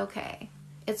 not okay.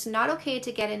 It's not okay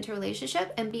to get into a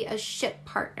relationship and be a shit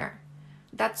partner.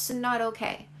 That's not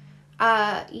okay.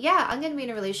 Yeah, I'm going to be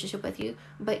in a relationship with you,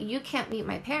 but you can't meet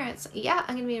my parents. Yeah,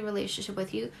 I'm going to be in a relationship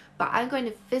with you, but I'm going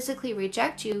to physically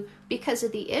reject you because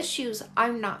of the issues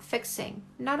I'm not fixing.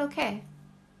 Not okay.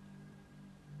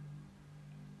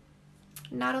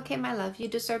 Not okay, my love. You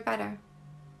deserve better.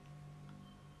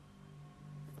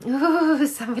 Ooh,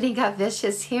 somebody got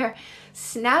vicious here.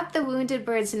 Snap the wounded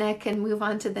bird's neck and move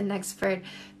on to the next bird.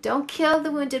 Don't kill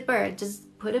the wounded bird.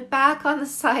 Just put it back on the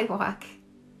sidewalk.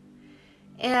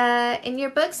 In your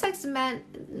book says men,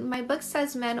 my book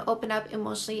says men open up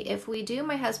emotionally. If we do,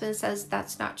 my husband says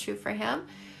that's not true for him.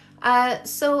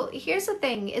 So here's the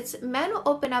thing. It's men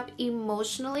open up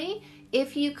emotionally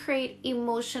if you create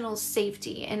emotional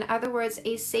safety. In other words,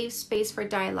 a safe space for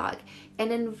dialogue,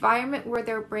 an environment where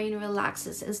their brain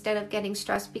relaxes instead of getting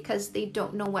stressed because they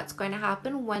don't know what's going to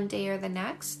happen one day or the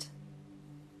next.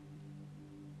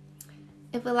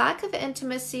 If a lack of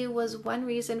intimacy was one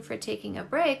reason for taking a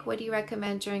break, what do you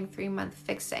recommend during 3-month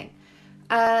fixing?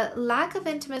 Lack of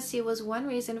intimacy was one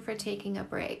reason for taking a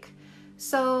break.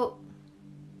 So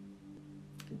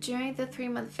during the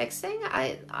 3-month fixing,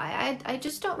 I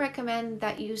just don't recommend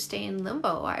that you stay in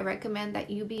limbo. I recommend that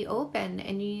you be open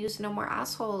and you use no more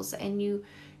assholes and you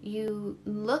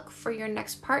look for your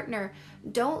next partner.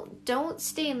 Don't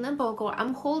stay in limbo. Go,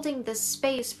 I'm holding this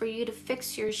space for you to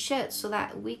fix your shit so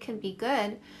that we can be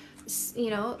good. You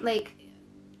know, like,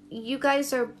 you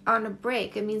guys are on a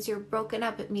break. It means you're broken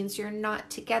up. It means you're not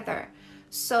together.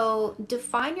 So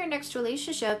define your next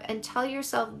relationship and tell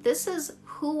yourself, this is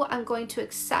who I'm going to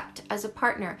accept as a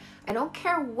partner. I don't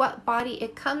care what body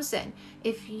it comes in.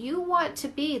 If you want to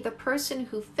be the person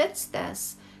who fits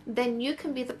this, then you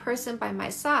can be the person by my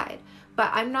side.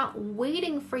 But I'm not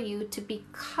waiting for you to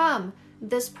become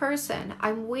this person.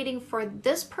 I'm waiting for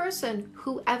this person,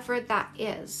 whoever that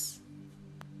is.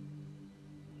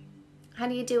 How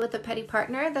do you deal with a petty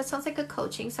partner? That sounds like a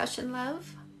coaching session,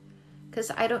 love. Because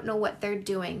I don't know what they're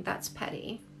doing that's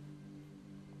petty.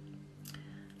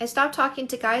 I stopped talking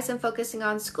to guys and focusing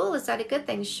on school. Is that a good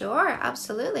thing? Sure,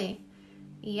 absolutely.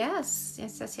 Yes,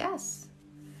 yes, yes, yes.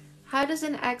 How does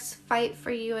an ex fight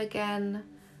for you again,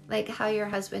 like how your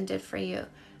husband did for you?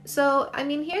 So, I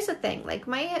mean, here's the thing. Like,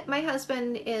 my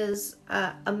husband is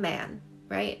a man,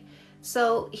 right?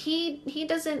 So he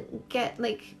doesn't get,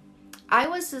 like, I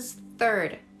was his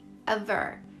third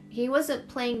ever. He wasn't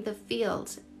playing the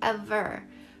field ever.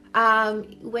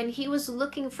 When he was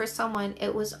looking for someone,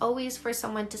 it was always for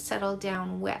someone to settle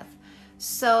down with.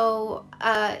 So,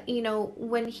 you know,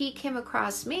 when he came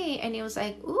across me and he was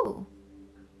like, ooh,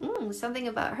 something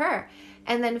about her,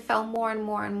 and then fell more and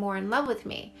more and more in love with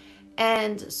me.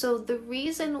 And so the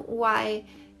reason why,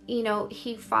 you know,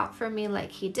 he fought for me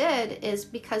like he did is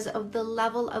because of the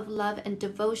level of love and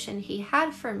devotion he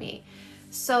had for me.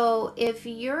 So if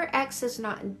your ex is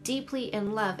not deeply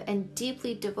in love and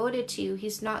deeply devoted to you,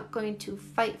 he's not going to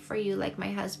fight for you like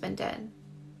my husband did.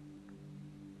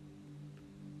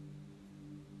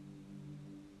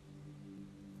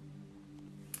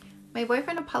 My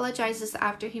boyfriend apologizes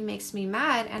after he makes me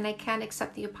mad, and I can't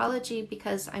accept the apology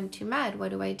because I'm too mad.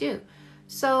 What do I do?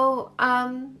 So,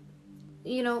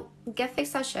 you know, get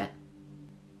fixed that shit.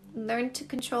 Learn to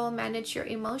control and manage your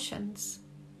emotions.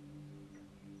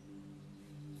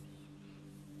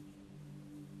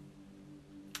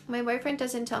 My boyfriend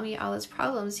doesn't tell me all his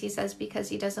problems. He says because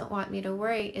he doesn't want me to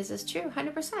worry. Is this true?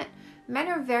 100%. Men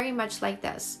are very much like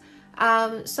this.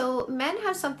 So men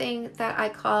have something that I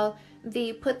call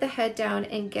the put the head down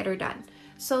and get her done.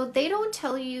 So they don't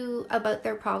tell you about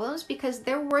their problems because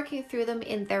they're working through them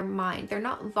in their mind. They're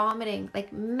not vomiting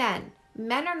like men.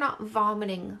 Men are not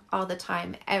vomiting all the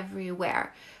time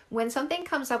everywhere. When something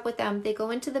comes up with them, they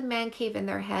go into the man cave in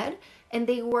their head and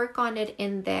they work on it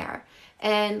in there.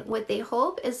 And what they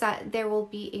hope is that there will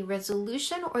be a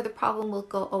resolution or the problem will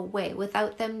go away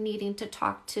without them needing to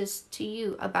talk to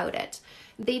you about it.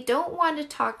 They don't want to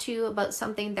talk to you about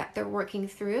something that they're working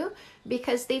through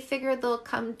because they figure they'll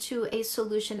come to a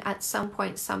solution at some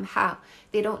point somehow.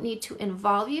 They don't need to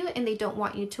involve you and they don't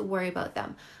want you to worry about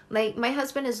them. Like, my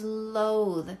husband is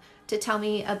loath to tell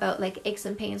me about like aches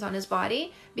and pains on his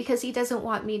body because he doesn't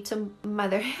want me to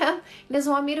mother him. He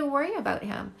doesn't want me to worry about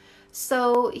him.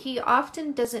 So he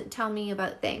often doesn't tell me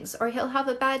about things, or he'll have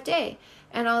a bad day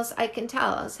and I can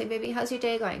tell. I'll say, baby, how's your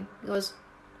day going? He goes,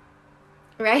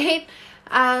 right?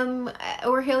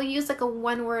 Or he'll use like a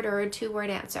 1-word or a 2-word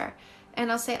answer. And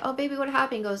I'll say, oh, baby, what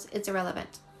happened? He goes, it's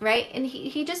irrelevant, right? And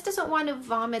he just doesn't want to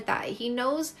vomit that. He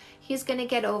knows he's going to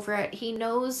get over it. He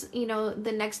knows, you know,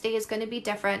 the next day is going to be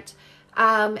different.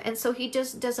 And so he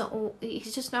just doesn't,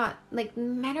 he's just not, like,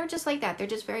 men are just like that. They're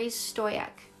just very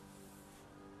stoic.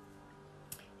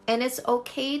 And it's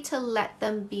okay to let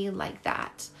them be like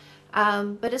that.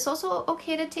 But it's also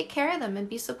okay to take care of them and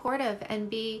be supportive and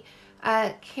be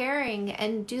caring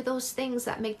and do those things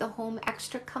that make the home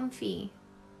extra comfy.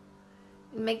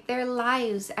 make their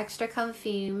lives extra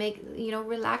comfy, make,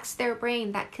 relax their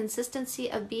brain. That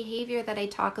consistency of behavior that I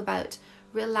talk about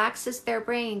relaxes their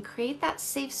brain. Create that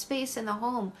safe space in the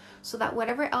home so that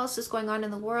whatever else is going on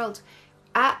in the world,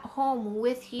 at home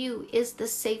with you is the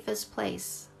safest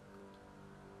place.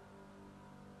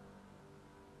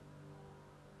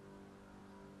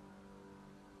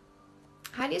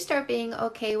 How do you start being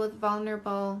okay with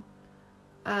vulnerable,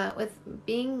 with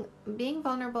being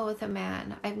vulnerable with a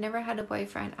man? I've never had a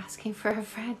boyfriend asking for a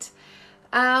friend.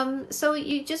 So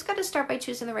you just got to start by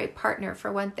choosing the right partner,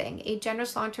 for one thing. A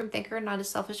generous long-term thinker, not a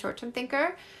selfish short-term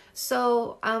thinker.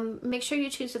 So make sure you're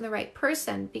choosing the right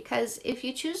person, because if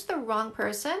you choose the wrong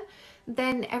person,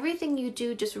 then everything you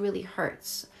do just really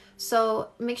hurts. So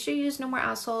make sure you use no more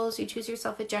assholes. You choose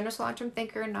yourself a generous long-term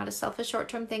thinker, not a selfish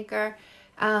short-term thinker,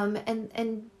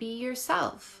 and be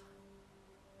yourself.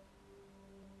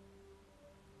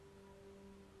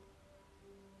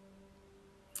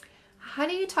 How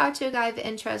do you talk to a guy of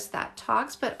interest that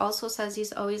talks but also says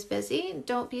he's always busy?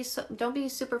 Don't be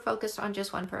super focused on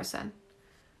just one person.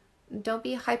 Don't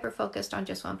be hyper focused on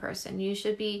just one person. You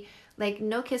should be like,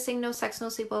 no kissing, no sex, no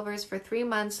sleepovers for 3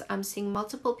 months. I'm seeing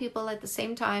multiple people at the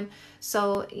same time.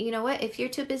 So you know what? If you're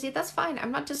too busy, that's fine.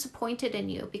 I'm not disappointed in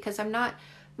you, because I'm not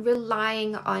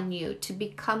relying on you to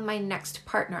become my next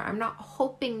partner. I'm not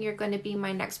hoping you're going to be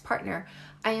my next partner.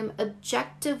 I am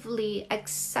objectively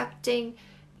accepting,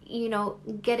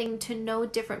 getting to know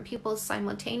different people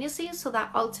simultaneously, so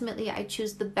that ultimately I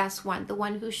choose the best one, the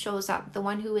one who shows up, the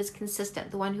one who is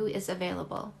consistent, the one who is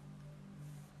available.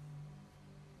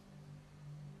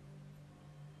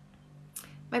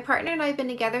 My partner and I have been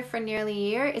together for nearly a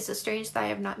year. Is it strange that I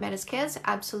have not met his kids?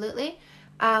 Absolutely.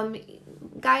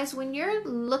 Guys, when you're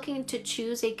looking to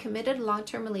choose a committed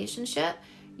long-term relationship,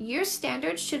 your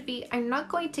standards should be, I'm not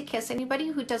going to kiss anybody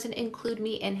who doesn't include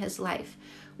me in his life.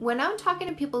 When I'm talking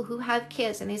to people who have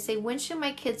kids and they say, when should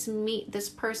my kids meet this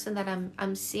person that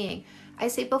I'm seeing? I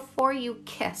say, before you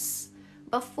kiss.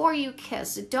 Before you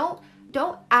kiss. Don't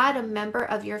add a member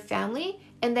of your family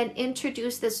and then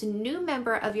introduce this new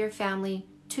member of your family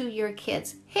to your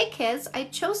kids. Hey kids, I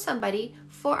chose somebody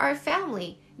for our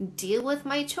family. Deal with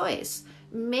my choice.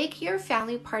 Make your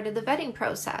family part of the vetting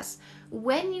process.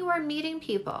 When you are meeting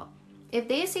people, if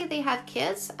they say they have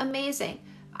kids, amazing.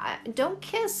 Don't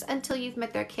kiss until you've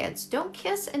met their kids. Don't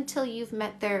kiss until you've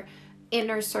met their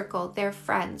inner circle, their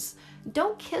friends.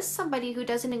 Don't kiss somebody who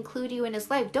doesn't include you in his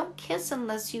life. Don't kiss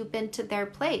unless you've been to their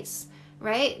place,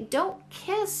 right? Don't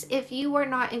kiss if you are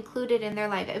not included in their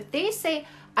life. If they say,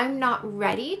 I'm not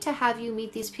ready to have you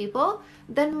meet these people,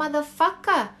 then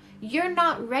motherfucker, you're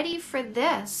not ready for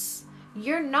this.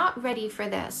 You're not ready for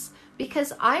this,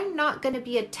 because I'm not going to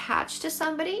be attached to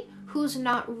somebody who's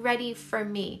not ready for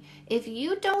me. If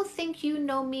you don't think you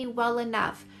know me well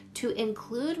enough to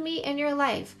include me in your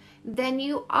life, then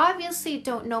you obviously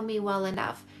don't know me well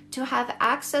enough to have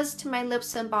access to my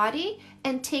lips and body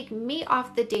and take me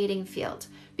off the dating field,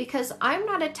 because I'm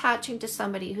not attaching to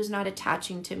somebody who's not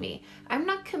attaching to me. I'm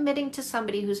not committing to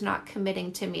somebody who's not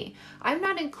committing to me. I'm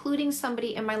not including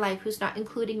somebody in my life who's not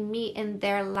including me in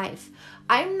their life.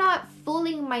 I'm not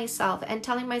fooling myself and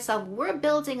telling myself we're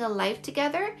building a life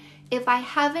together if I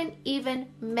haven't even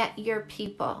met your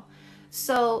people.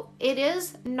 So it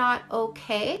is not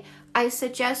okay. I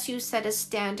suggest you set a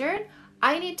standard.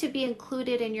 I need to be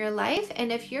included in your life,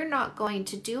 and if you're not going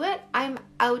to do it, I'm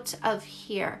out of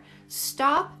here.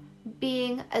 Stop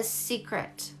being a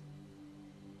secret.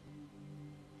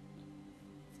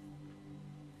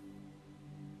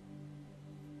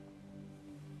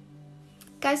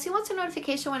 Guys, who wants a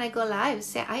notification when I go live?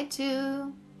 Say I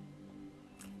do.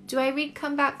 Do I read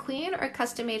Comeback Queen or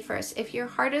Custom Made first? If your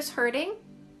heart is hurting,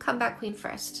 Comeback Queen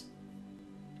first.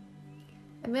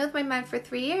 I've been with my man for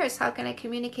 3 years. How can I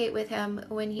communicate with him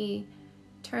when he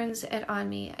turns it on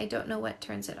me? I don't know what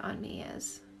turns it on me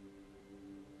is.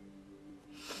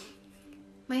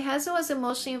 My husband was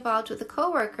emotionally involved with a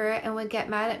coworker and would get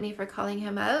mad at me for calling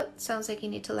him out. Sounds like you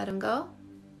need to let him go.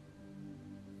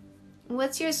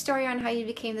 What's your story on how you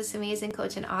became this amazing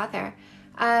coach and author?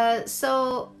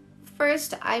 So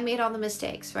first, I made all the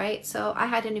mistakes, right? So I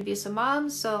had an abusive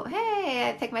mom. So hey,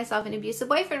 I picked myself an abusive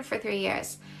boyfriend for 3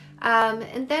 years.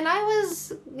 And then I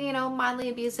was, mildly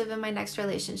abusive in my next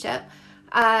relationship.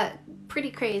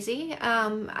 Pretty crazy.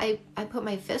 I put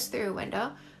my fist through a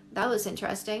window. That was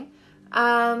interesting.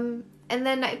 And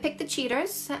then I picked the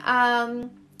cheaters.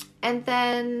 And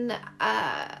then,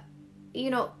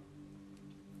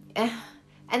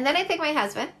 and then I picked my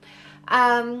husband.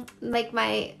 Like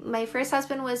my first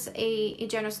husband was a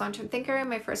generous long-term thinker.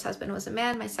 My first husband was a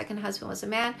man. My second husband was a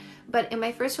man. But in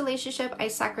my first relationship, I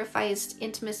sacrificed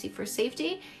intimacy for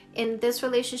safety. In this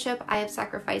relationship, I have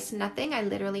sacrificed nothing. I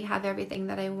literally have everything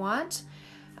that I want.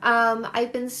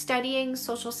 I've been studying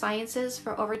social sciences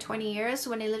for over 20 years.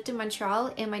 When I lived in Montreal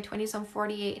in my 20s, I'm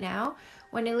 48 now.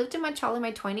 When I lived in Montreal in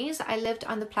my 20s, I lived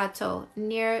on the plateau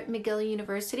near McGill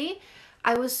University.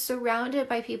 I was surrounded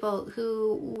by people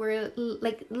who were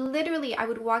like, literally, I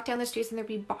would walk down the streets and there'd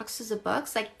be boxes of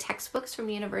books, like textbooks from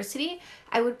university.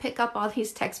 I would pick up all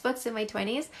these textbooks in my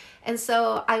 20s. And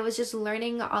so I was just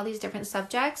learning all these different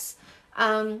subjects,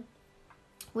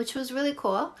 which was really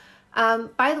cool.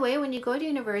 By the way, when you go to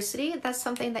university, that's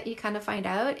something that you kind of find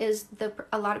out is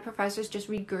a lot of professors just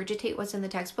regurgitate what's in the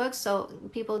textbook. So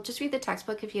people just read the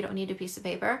textbook if you don't need a piece of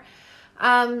paper.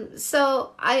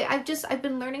 So I've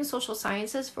been learning social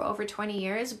sciences for over 20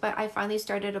 years, but I finally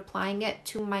started applying it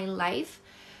to my life.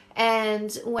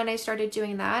 And when I started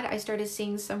doing that, I started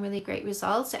seeing some really great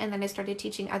results. And then I started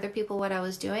teaching other people what I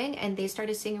was doing, and they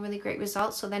started seeing really great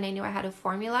results. So then I knew I had a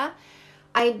formula.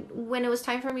 When it was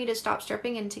time for me to stop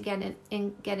stripping and to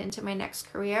get into my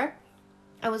next career,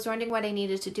 I was wondering what I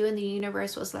needed to do, and the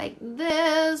universe was like,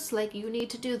 this, like, you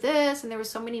need to do this. And there were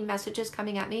so many messages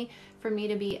coming at me for me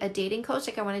to be a dating coach.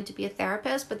 Like, I wanted to be a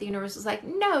therapist, but the universe was like,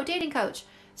 no, dating coach.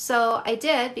 So I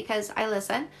did, because I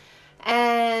listen.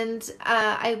 And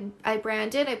I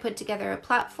branded, I put together a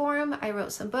platform, I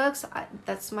wrote some books.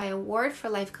 That's my award for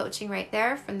life coaching right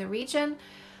there from the region.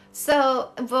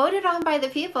 So voted on by the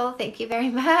people. Thank you very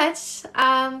much.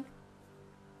 And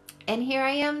here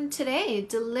I am today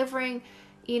delivering,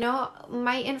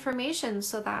 my information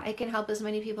so that I can help as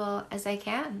many people as I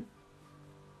can.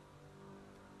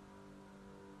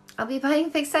 I'll be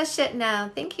buying Fix That Shit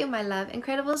now. Thank you, my love.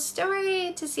 Incredible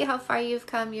story to see how far you've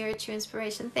come. You're a true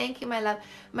inspiration. Thank you, my love.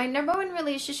 My number one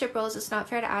relationship rule is it's not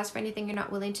fair to ask for anything you're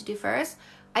not willing to do first.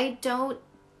 I don't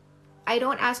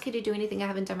ask you to do anything I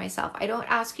haven't done myself. I don't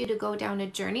ask you to go down a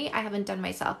journey I haven't done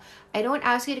myself. I don't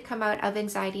ask you to come out of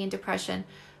anxiety and depression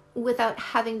without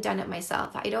having done it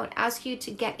myself. I don't ask you to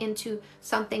get into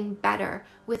something better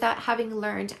without having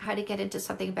learned how to get into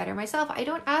something better myself. I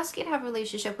don't ask you to have a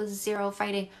relationship with zero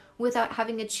fighting without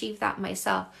having achieved that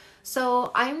myself.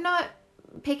 So I'm not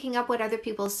picking up what other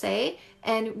people say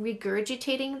and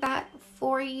regurgitating that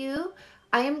for you.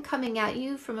 I am coming at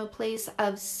you from a place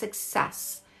of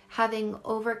success, having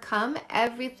overcome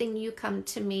everything you come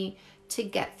to me to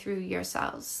get through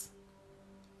yourselves.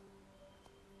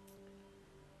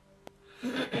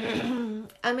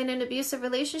 I'm in an abusive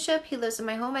relationship. He lives in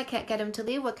my home. I can't get him to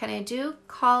leave. What can I do?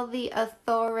 Call the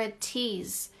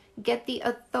authorities. Get the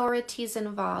authorities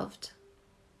involved.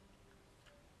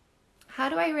 How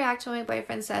do I react when my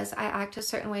boyfriend says I act a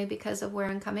certain way because of where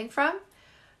I'm coming from?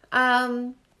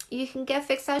 You can get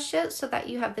Fix That Shit so that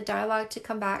you have the dialogue to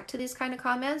come back to these kind of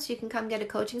comments. You can come get a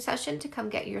coaching session to come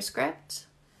get your script.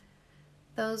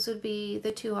 Those would be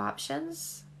the two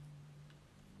options.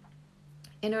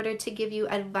 In order to give you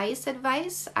advice,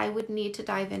 I would need to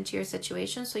dive into your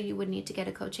situation, so you would need to get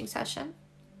a coaching session.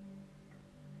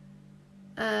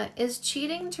 Is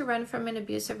cheating to run from an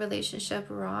abusive relationship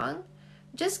wrong?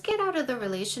 Just get out of the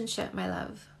relationship, my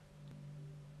love.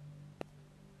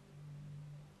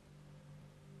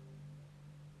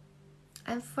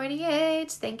 I'm 48.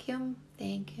 Thank you.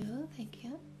 Thank you. Thank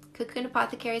you. Cocoon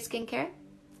Apothecary Skincare.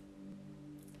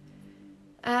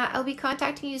 I'll be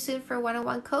contacting you soon for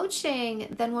one-on-one coaching,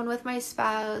 then one with my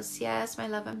spouse. Yes, my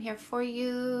love, I'm here for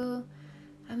you.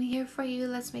 I'm here for you.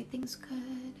 Let's make things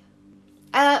good.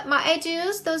 My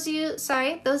IDs, those of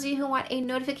you who want a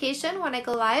notification when I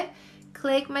go live,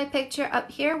 click my picture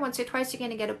up here. Once or twice, you're going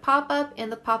to get a pop-up.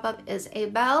 In the pop-up is a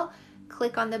bell.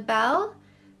 Click on the bell.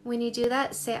 When you do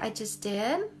that, say, I just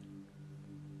did.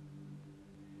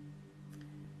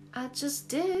 I just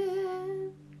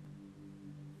did.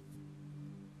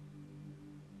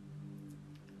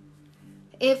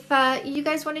 If you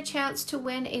guys want a chance to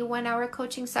win a 1-hour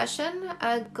coaching session,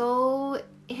 go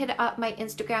hit up my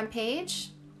Instagram page.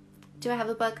 Do I have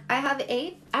a book? I have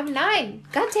 8. I have 9.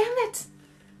 God damn it.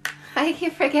 I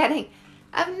keep forgetting.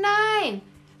 I have 9.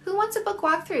 Who wants a book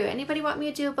walkthrough? Anybody want me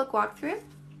to do a book walkthrough?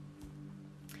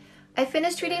 I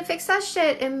finished reading Fix That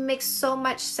Shit. It makes so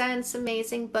much sense.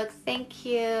 Amazing book. Thank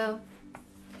you.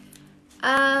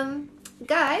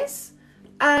 Guys,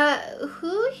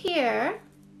 who here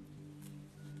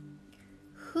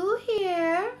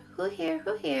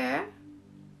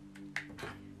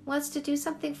wants to do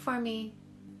something for me?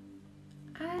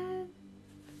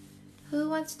 Who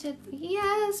wants to?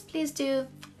 Yes, please do.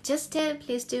 Just did.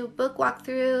 Please do book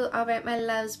walkthrough. All right, my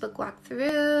loves, book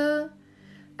walkthrough.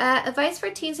 Advice for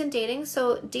teens and dating.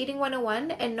 So Dating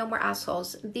 101 and No More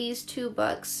Assholes. These two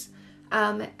books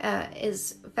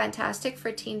is fantastic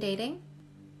for teen dating.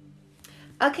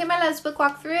 Okay, my loves, book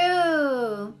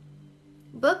walkthrough.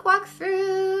 Book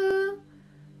walkthrough.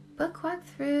 Book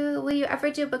walkthrough. Will you ever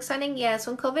do a book signing? Yes,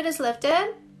 when COVID is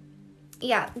lifted.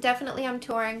 Yeah, definitely I'm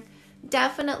touring.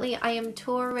 Definitely I am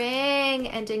touring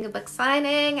and doing a book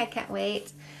signing. I can't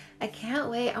wait. I can't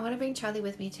wait. I want to bring Charlie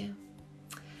with me too.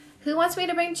 Who wants me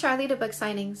to bring Charlie to book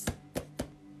signings?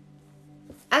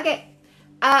 Okay.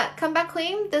 Comeback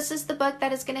Queen. This is the book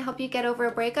that is going to help you get over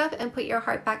a breakup and put your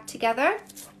heart back together.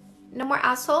 No More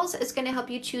Assholes is going to help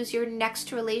you choose your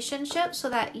next relationship so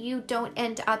that you don't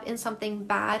end up in something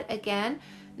bad again.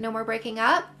 No more breaking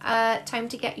up. Time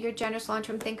to get your generous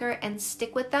long-term thinker and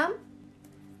stick with them.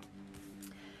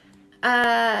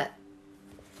 After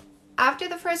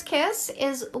the First Kiss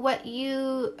is what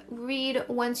you read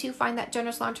once you find that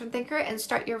generous long-term thinker and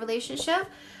start your relationship.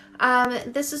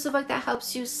 This is a book that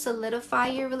helps you solidify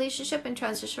your relationship and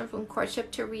transition from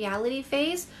courtship to reality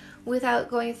phase without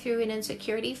going through an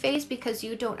insecurity phase because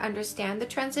you don't understand the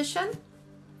transition.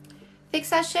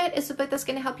 Fix That Shit is a book that's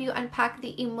going to help you unpack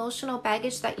the emotional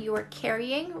baggage that you are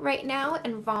carrying right now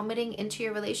and vomiting into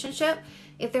your relationship.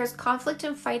 If there's conflict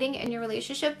and fighting in your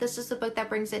relationship, this is the book that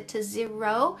brings it to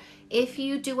zero. If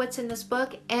you do what's in this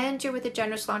book and you're with a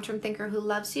generous long-term thinker who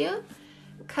loves you.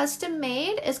 Custom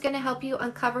Made is going to help you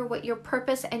uncover what your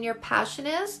purpose and your passion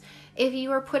is. If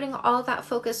you are putting all that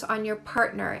focus on your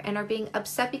partner and are being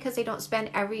upset because they don't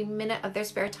spend every minute of their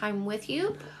spare time with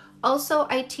you. Also,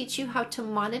 I teach you how to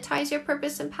monetize your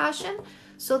purpose and passion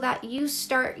so that you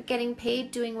start getting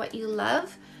paid doing what you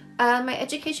love. My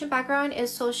education background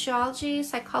is sociology,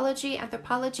 psychology,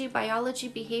 anthropology, biology,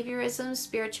 behaviorism,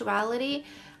 spirituality,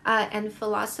 and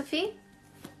philosophy.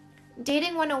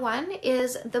 Dating 101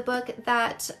 is the book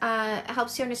that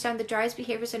helps you understand the drives,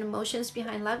 behaviors, and emotions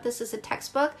behind love. This is a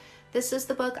textbook. This is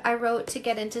the book I wrote to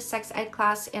get into sex ed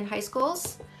class in high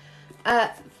schools.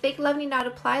 Fake Love Need Not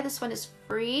Apply. This one is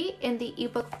free in the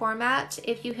ebook format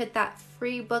if you hit that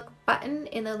free book button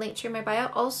in the link to my bio.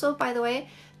 Also, by the way,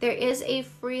 there is a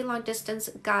free long distance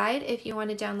guide if you want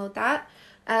to download that.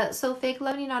 So Fake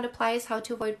Love Need Not Apply is how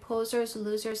to avoid posers,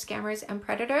 losers, scammers, and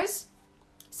predators.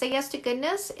 Say Yes to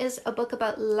Goodness is a book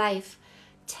about life.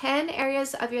 10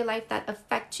 areas of your life that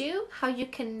affect you, how you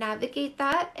can navigate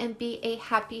that and be a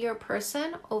happier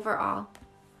person overall.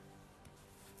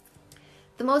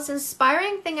 The most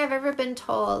inspiring thing I've ever been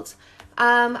told.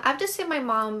 I have to say my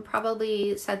mom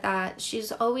probably said that.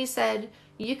 She's always said,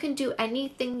 you can do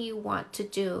anything you want to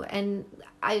do. And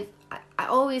I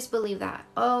always believe that.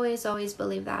 Always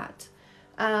believe that.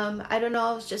 I don't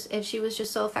know if she was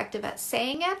just so effective at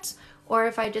saying it or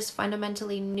if I just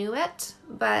fundamentally knew it.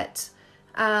 But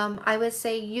I would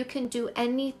say you can do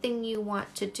anything you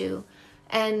want to do.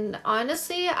 And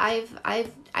honestly,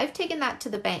 I've taken that to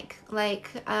the bank. Like,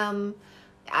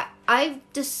 I've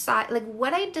decided, like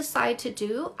what I decide to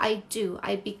do, I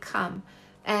become,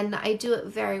 and I do it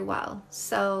very well.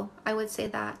 So I would say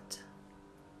that.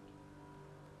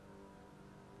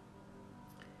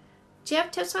 Do you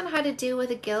have tips on how to deal with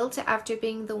the guilt after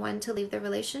being the one to leave the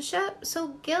relationship?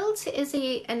 So guilt is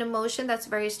an emotion that's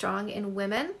very strong in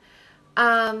women,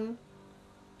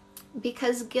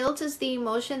 because guilt is the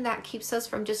emotion that keeps us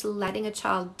from just letting a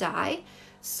child die.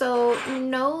 So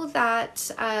know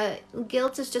that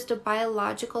guilt is just a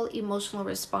biological emotional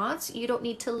response. You don't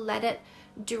need to let it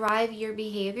drive your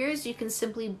behaviors. You can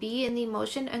simply be in the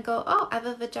emotion and go, oh, I have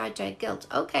a vajayjay guilt.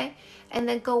 Okay. And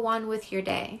then go on with your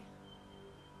day.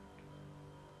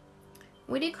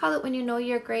 What do you call it when you know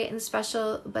you're great and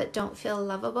special but don't feel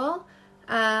lovable?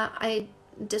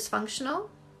 Dysfunctional.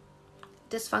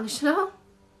 Dysfunctional.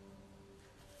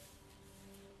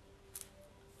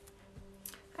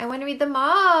 I want to read them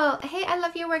all. Hey, I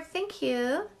love your work. Thank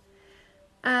you.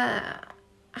 How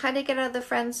to get out of the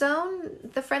friend zone?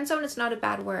 The friend zone is not a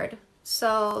bad word.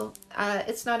 So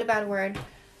it's not a bad word.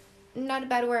 Not a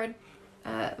bad word.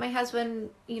 My husband,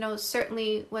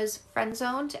 certainly was friend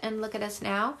zoned, and look at us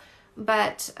now.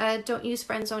 But don't use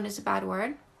friend zone as a bad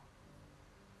word.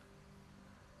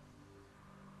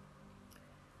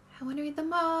 I want to read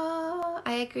them all.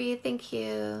 I agree. Thank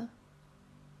you.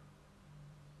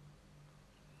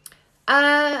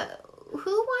 Who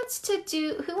wants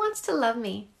to love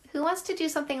me? Who wants to do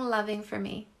something loving for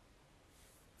me?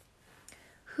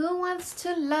 Who wants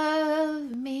to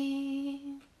love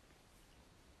me?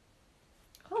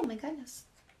 Oh my goodness.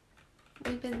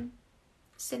 We've been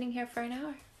sitting here for an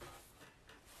hour.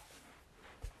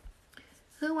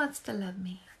 Who wants to love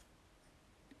me?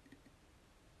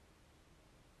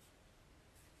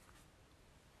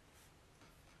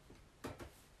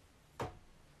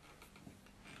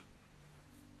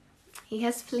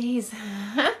 Yes, please.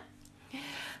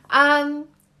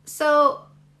 So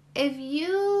if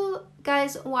you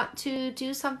guys want to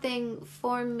do something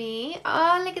for me,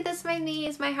 oh, look at this, my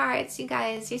knees, my hearts, you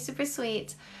guys, you're super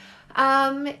sweet.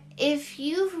 If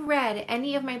you've read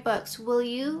any of my books, will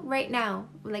you right now,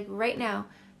 like right now,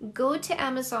 go to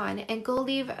Amazon and go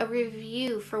leave a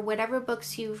review for whatever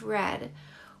books you've read?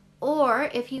 Or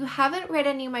if you haven't read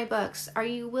any of my books, are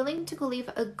you willing to go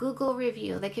leave a Google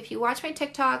review? Like if you watch my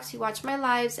TikToks, you watch my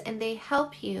lives, and they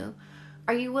help you,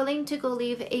 are you willing to go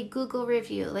leave a Google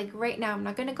review? Like right now, I'm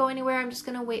not going to go anywhere. I'm just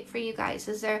going to wait for you guys.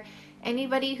 Is there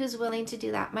anybody who's willing to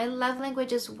do that? My love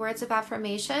language is words of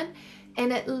affirmation,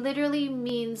 and it literally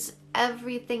means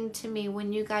everything to me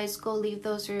when you guys go leave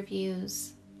those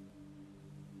reviews.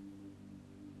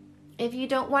 If you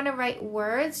don't want to write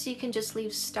words, you can just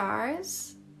leave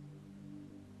stars.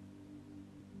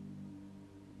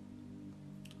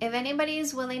 If anybody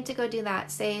is willing to go do that,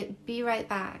 say, be right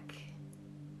back.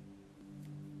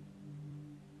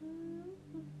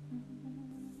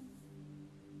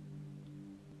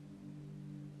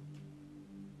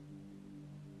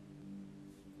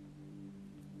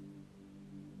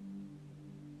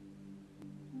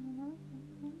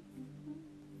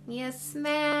 Yes,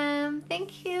 ma'am.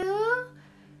 Thank you.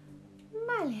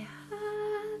 Malia,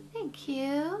 thank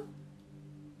you.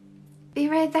 Be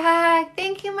right back.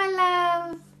 Thank you, my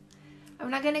love. I'm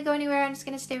not going to go anywhere. I'm just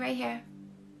going to stay right here.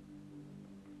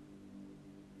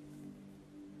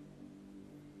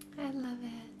 I love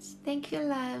it. Thank you,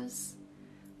 loves.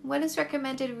 What is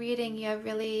recommended reading? You have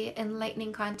really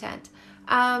enlightening content.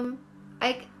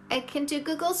 I can do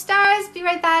Google stars. Be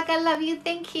right back. I love you.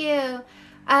 Thank you.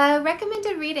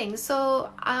 Recommended reading. So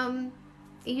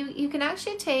you can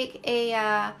actually take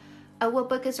a what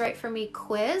book is right for me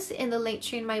quiz in the link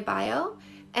tree in my bio.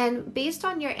 And based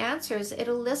on your answers,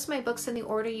 it'll list my books in the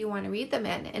order you want to read them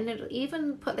in. And it'll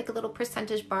even put like a little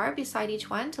percentage bar beside each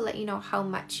one to let you know how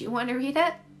much you want to read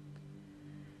it.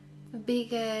 Be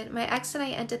good. My ex and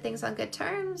I ended things on good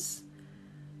terms.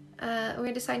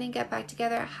 We're deciding to get back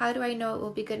together. How do I know it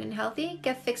will be good and healthy?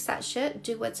 Get fix that shit.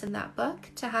 Do what's in that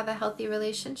book to have a healthy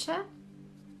relationship.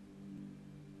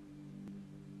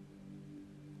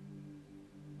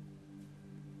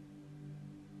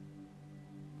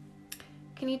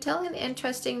 Can you tell an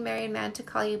interesting married man to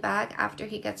call you back after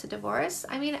he gets a divorce?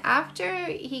 I mean, after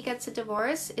he gets a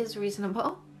divorce is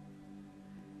reasonable.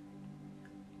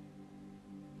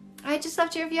 I just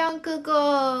left your review on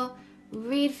Google.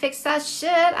 Read Fix That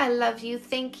Shit. I love you.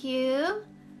 Thank you.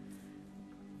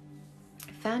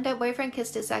 Found out boyfriend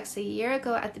kissed his ex a year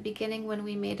ago at the beginning when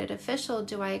we made it official.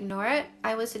 Do I ignore it?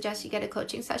 I would suggest you get a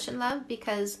coaching session, love,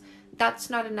 because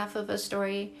that's not enough of a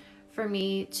story for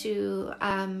me to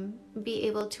be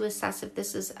able to assess if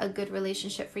this is a good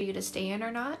relationship for you to stay in or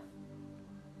not.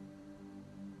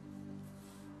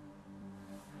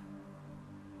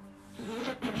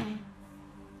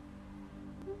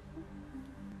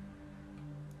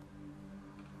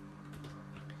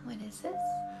 What is this?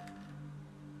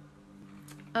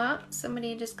 Oh,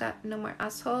 somebody just got no more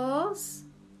assholes.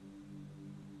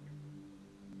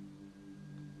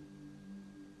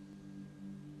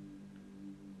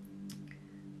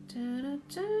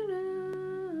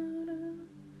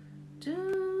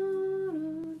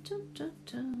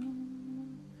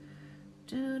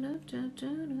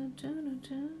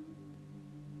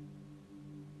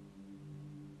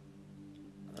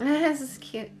 This is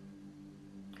cute.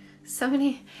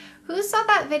 Somebody who saw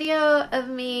that video of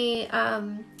me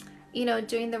you know,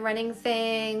 doing the running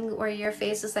thing where your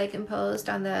face is like imposed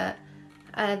on the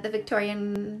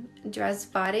Victorian dress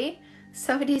body.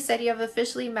 Somebody said you have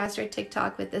officially mastered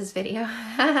TikTok with this video.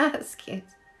 That's cute.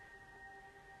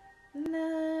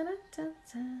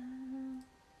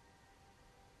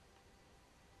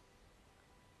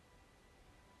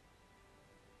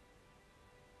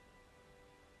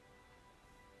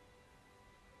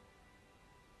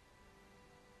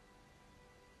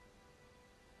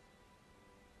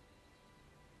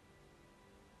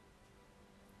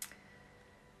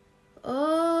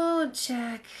 Oh,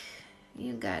 Jack,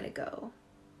 you gotta go.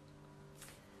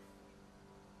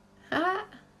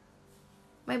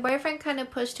 My boyfriend kind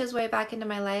of pushed his way back into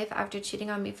my life after cheating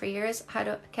on me for years.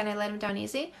 Can I let him down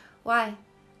easy? Why?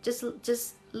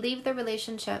 Just leave the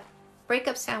relationship.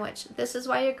 Breakup sandwich. This is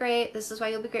why you're great. This is why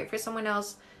you'll be great for someone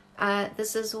else.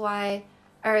 This is why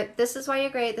you're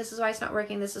great. This is why it's not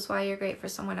working. This is why you're great for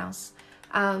someone else.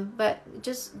 But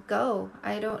just go.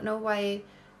 I don't know why,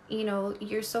 you know,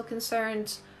 you're so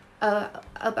concerned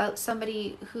about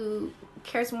somebody who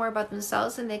cares more about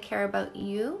themselves than they care about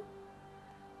you.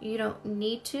 You don't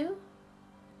need to.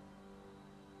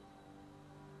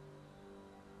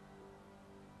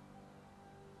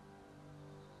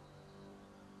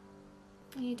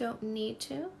 You don't need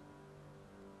to.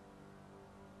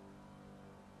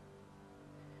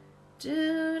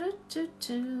 Do do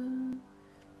do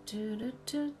do do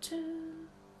do do.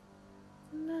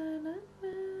 Na, na, na,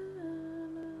 na.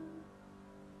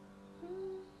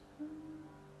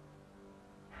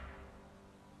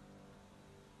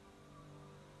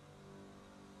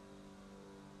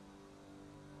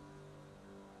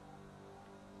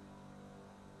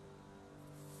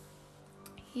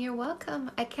 You're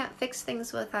welcome. I can't fix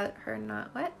things without her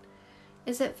not what?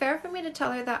 Is it fair for me to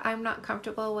tell her that I'm not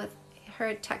comfortable with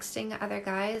her texting other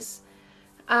guys?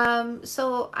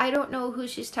 So I don't know who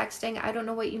she's texting. I don't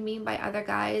know what you mean by other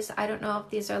guys. I don't know if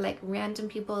these are like random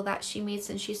people that she meets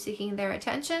and she's seeking their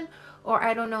attention, or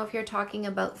I don't know if you're talking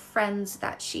about friends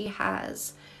that she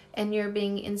has and you're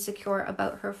being insecure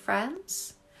about her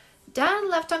friends. Dan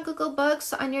left on Google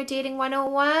Books on your dating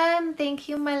 101. Thank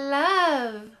you, my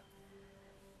love.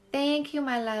 Thank you,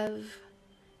 my love.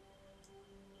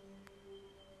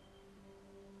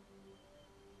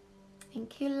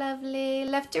 Thank you, lovely.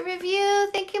 Left a review.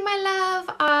 Thank you, my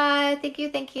love.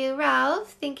 Thank you,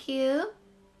 Ralph. Thank you.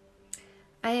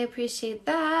 I appreciate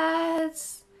that.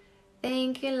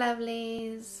 Thank you,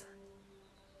 lovelies.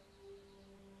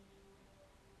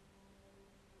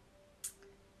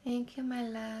 Thank you, my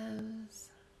loves.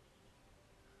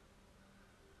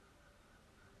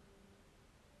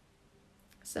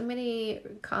 Somebody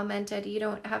commented, you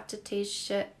don't have to taste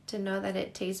shit to know that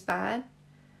it tastes bad.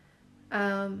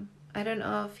 I don't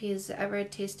know if he's ever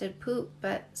tasted poop,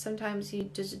 but sometimes you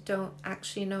just don't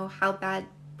actually know how bad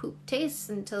poop tastes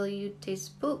until you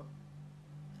taste poop.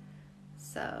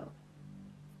 So,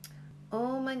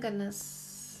 oh my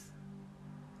goodness.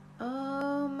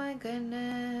 Oh my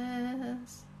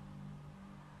goodness.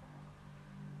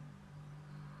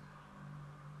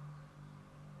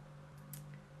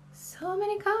 So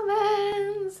many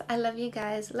comments. I love you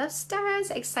guys. Love stars.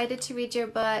 Excited to read your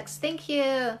books. Thank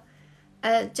you.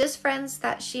 Just friends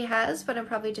that she has, but I'm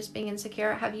probably just being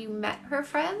insecure. Have you met her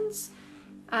friends?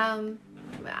 How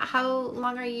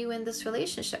long are you in this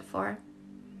relationship for?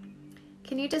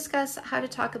 Can you discuss how to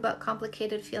talk about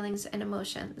complicated feelings and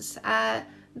emotions?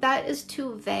 That is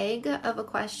too vague of a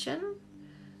question.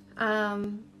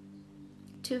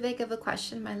 Too vague of a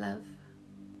question, my love.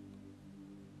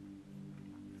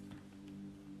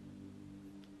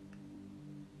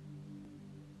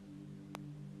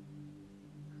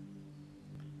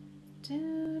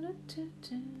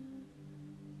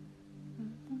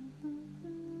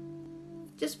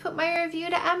 Just put my review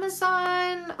to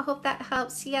Amazon. I hope that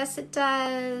helps. Yes, it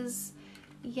does.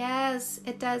 Yes,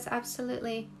 it does.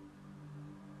 Absolutely.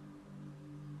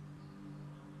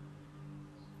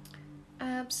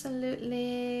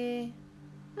 Absolutely.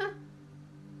 Huh.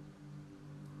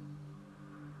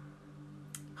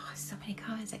 Oh, so many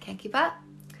comments. I can't keep up.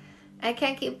 I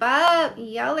can't keep up.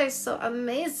 Y'all are so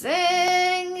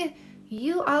amazing.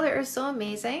 You all are so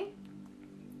amazing.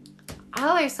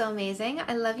 All are so amazing.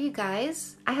 I love you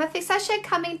guys. I have Succession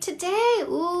coming today.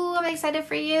 Ooh, I'm excited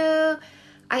for you.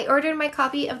 I ordered my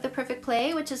copy of The Perfect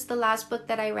Play, which is the last book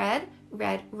that I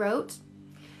wrote.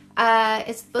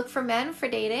 It's the book for men for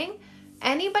dating.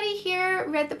 Anybody here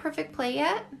read The Perfect Play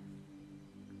yet?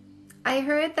 I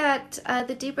heard that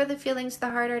the deeper the feelings, the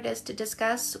harder it is to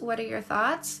discuss. What are your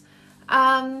thoughts?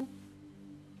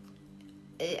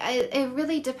 It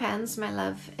really depends, my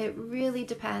love. It really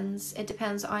depends. It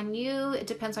depends on you. It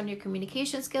depends on your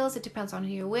communication skills. It depends on who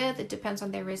you're with. It depends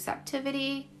on their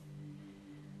receptivity.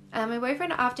 My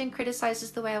boyfriend often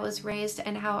criticizes the way I was raised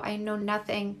and how I know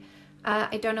nothing.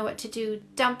 I don't know what to do.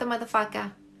 Dump the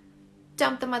motherfucker.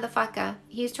 Dump the motherfucker.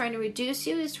 He's trying to reduce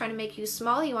you. He's trying to make you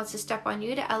small. He wants to step on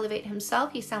you to elevate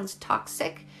himself. He sounds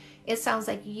toxic. It sounds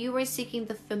like you are seeking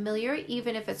the familiar,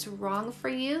 even if it's wrong for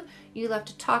you. You left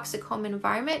a toxic home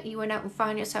environment. You went out and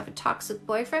found yourself a toxic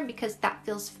boyfriend because that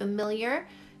feels familiar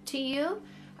to you.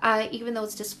 Even though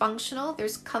it's dysfunctional,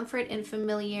 there's comfort in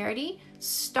familiarity.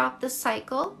 Stop the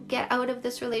cycle. Get out of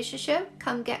this relationship.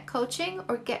 Come get coaching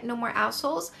or get no more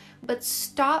assholes. But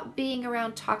stop being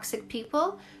around toxic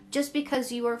people just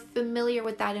because you are familiar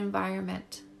with that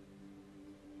environment.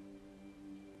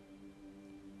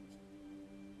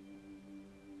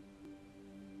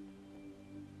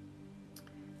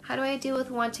 How do I deal with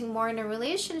wanting more in a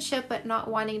relationship but not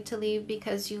wanting to leave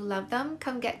because you love them?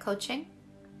 Come get coaching.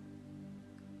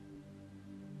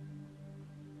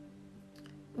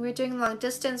 We're doing long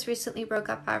distance, recently broke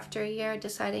up after a year,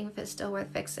 deciding if it's still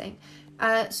worth fixing.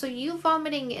 So you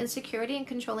vomiting insecurity and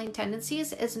controlling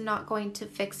tendencies is not going to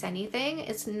fix anything.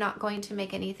 It's not going to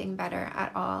make anything better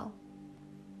at all.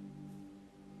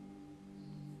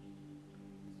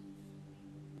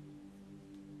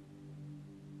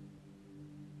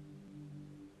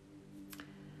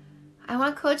 I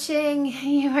want coaching.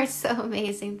 You are so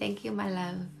amazing. Thank you, my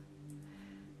love.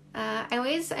 I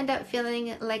always end up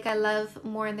feeling like I love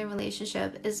more in the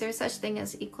relationship. Is there such thing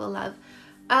as equal love?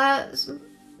 Uh,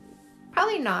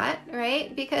 Probably not,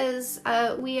 right? Because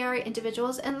we are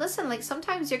individuals. And listen, like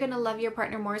sometimes you're going to love your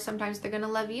partner more, sometimes they're going to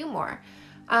love you more.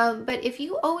 But if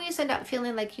you always end up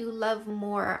feeling like you love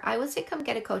more, I would say come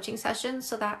get a coaching session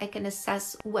so that I can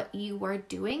assess what you are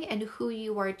doing and who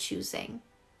you are choosing.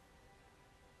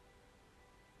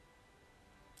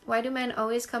 Why do men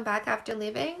always come back after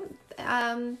leaving?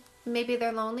 Maybe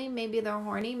they're lonely, maybe they're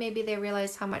horny, maybe they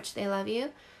realize how much they love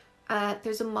you.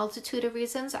 There's a multitude of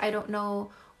reasons. I don't know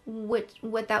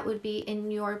what that would be in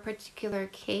your particular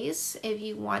case. If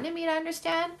you wanted me to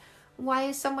understand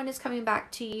why someone is coming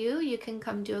back to you, you can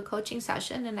come do a coaching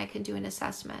session and I can do an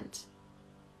assessment.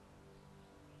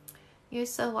 You're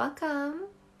so welcome.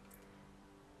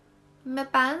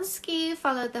 Mabansky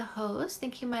followed the host.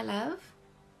 Thank you, my love.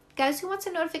 Guys, who wants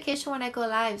a notification when I go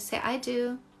live? Say I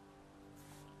do.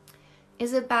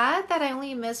 Is it bad that I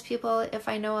only miss people if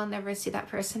I know I'll never see that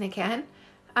person again?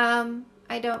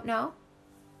 I don't know.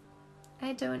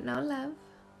 I don't know, love.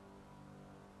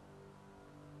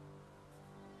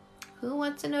 Who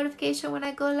wants a notification when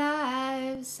I go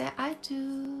live? Say I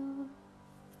do.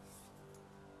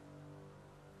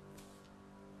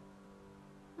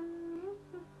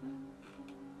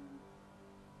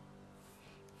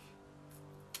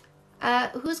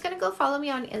 Who's going to go follow me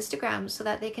on Instagram so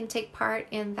that they can take part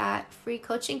in that free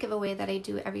coaching giveaway that I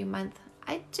do every month?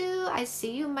 I do. I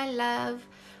see you, my love.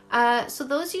 So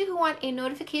those of you who want a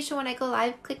notification when I go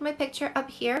live, click my picture up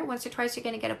here. Once or twice, you're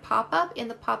going to get a pop-up. In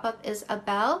the pop-up is a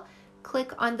bell.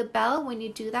 Click on the bell. When you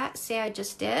do that, say I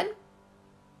just did.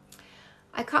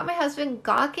 I caught my husband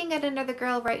gawking at another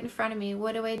girl right in front of me.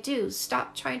 What do I do?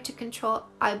 Stop trying to control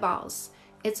eyeballs.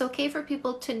 It's okay for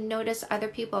people to notice other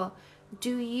people.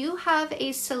 Do you have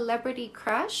a celebrity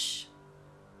crush?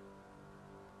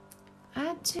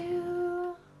 I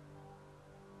do.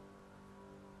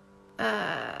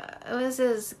 What is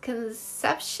this?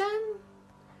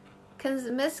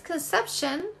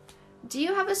 Misconception? Do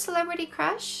you have a celebrity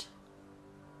crush?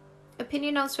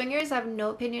 Opinion on swingers? I have no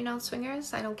opinion on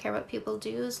swingers. I don't care what people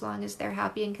do as long as they're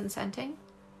happy and consenting.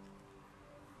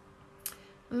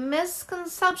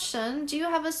 Misconception? Do you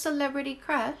have a celebrity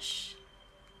crush?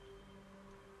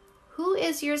 Who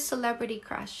is your celebrity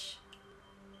crush?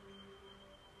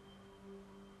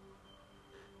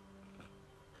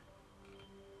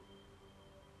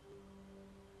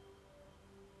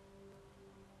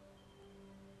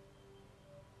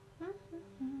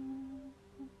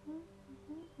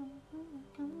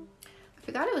 I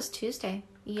forgot it was Tuesday.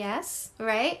 Yes,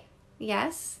 right?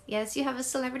 Yes, you have a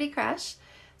celebrity crush.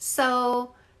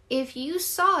 So if you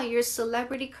saw your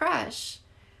celebrity crush,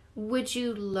 would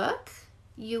you look?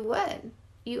 You would.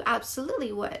 You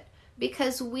absolutely would.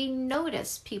 Because we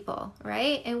notice people,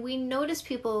 right? And we notice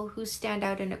people who stand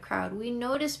out in a crowd. We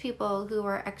notice people who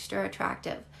are extra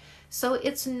attractive. So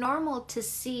it's normal to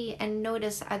see and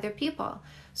notice other people.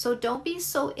 So don't be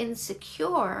so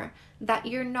insecure that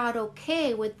you're not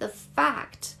okay with the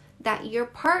fact that your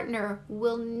partner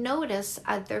will notice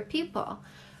other people.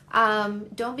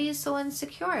 Don't be so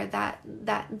insecure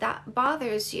that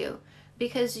bothers you,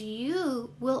 because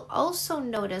you will also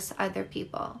notice other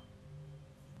people.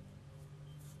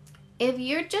 If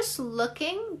you're just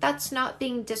looking, that's not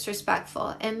being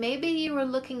disrespectful. And maybe you were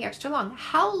looking extra long.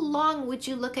 How long would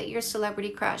you look at your celebrity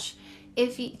crush?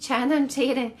 If you, Chantal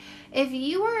Heide, if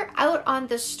you are out on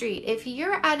the street, if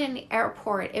you're at an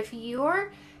airport, if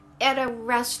you're at a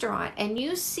restaurant and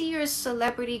you see your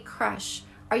celebrity crush,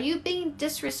 are you being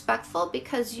disrespectful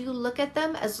because you look at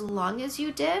them as long as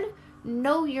you did?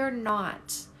 No, you're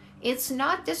not. It's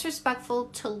not disrespectful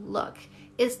to look.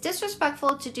 It's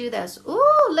disrespectful to do this.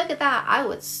 Ooh, look at that. I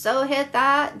would so hit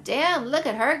that. Damn, look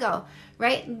at her go.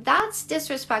 Right? That's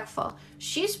disrespectful.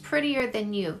 She's prettier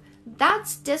than you.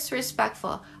 That's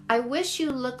disrespectful. I wish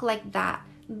you looked like that.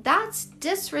 That's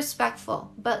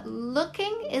disrespectful. But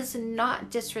looking is not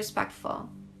disrespectful.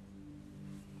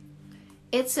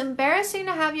 It's embarrassing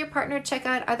to have your partner check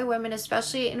out other women,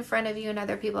 especially in front of you and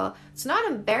other people. It's not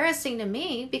embarrassing to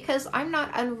me because I'm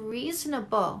not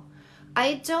unreasonable.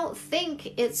 I don't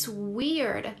think it's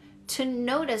weird to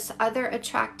notice other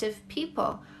attractive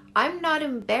people. I'm not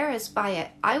embarrassed by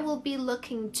it. I will be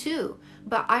looking too,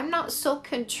 but I'm not so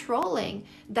controlling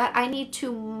that I need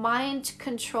to mind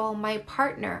control my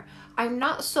partner. I'm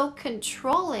not so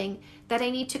controlling that I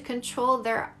need to control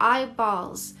their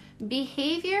eyeballs.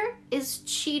 Behavior is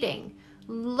cheating.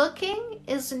 Looking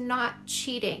is not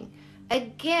cheating.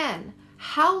 Again,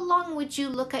 how long would you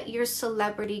look at your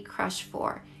celebrity crush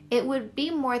for? it would be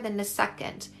more than a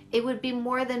second. It would be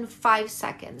more than 5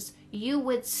 seconds. You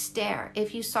would stare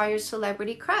if you saw your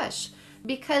celebrity crush,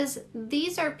 because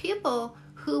these are people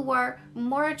who are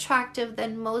more attractive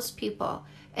than most people.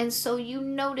 And so you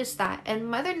notice that. And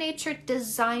Mother Nature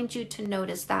designed you to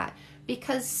notice that,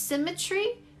 because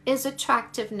symmetry is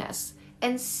attractiveness.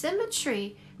 And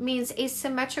symmetry means a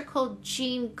symmetrical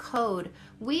gene code.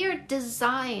 We are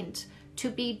designed to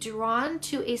be drawn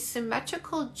to a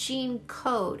symmetrical gene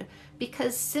code,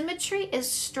 because symmetry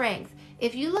is strength.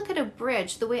 If you look at a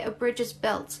bridge, the way a bridge is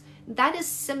built, that is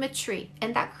symmetry,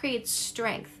 and that creates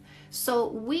strength. So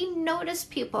we notice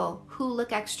people who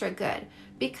look extra good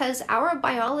because our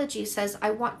biology says,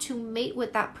 I want to mate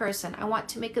with that person. I want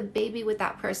to make a baby with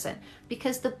that person,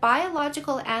 because the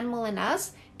biological animal in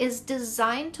us is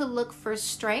designed to look for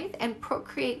strength and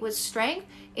procreate with strength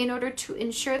in order to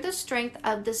ensure the strength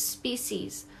of the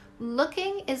species.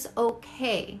 Looking is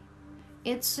okay.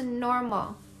 It's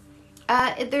normal.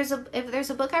 If there's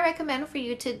a book I recommend for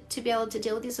you to be able to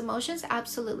deal with these emotions,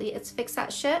 absolutely, it's Fix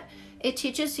That Shit. It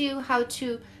teaches you how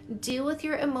to deal with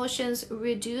your emotions,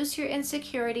 reduce your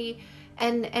insecurity,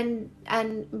 and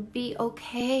be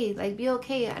okay. Like, be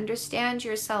okay. Understand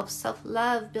yourself,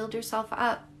 self-love, build yourself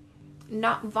up,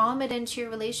 not vomit into your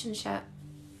relationship.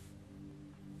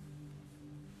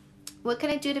 What can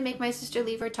I do to make my sister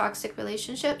leave her toxic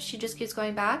relationship? She just keeps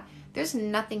going back. There's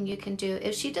nothing you can do.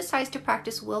 If she decides to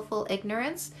practice willful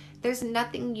ignorance, there's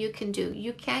nothing you can do.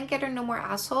 You can't get her no more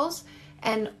assholes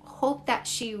and hope that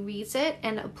she reads it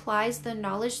and applies the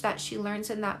knowledge that she learns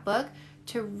in that book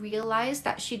to realize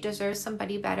that she deserves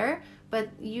somebody better. But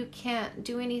you can't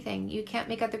do anything. You can't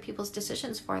make other people's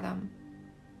decisions for them.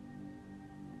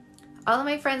 All of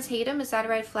my friends hate him. Is that a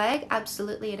red flag?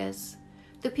 Absolutely it is.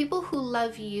 The people who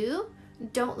love you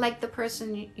don't like the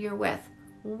person you're with.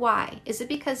 Why? Is it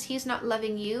because he's not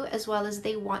loving you as well as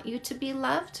they want you to be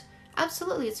loved?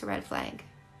 Absolutely, it's a red flag.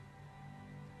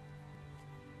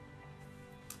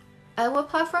 What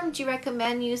platform do you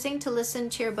recommend using to listen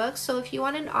to your book? So if you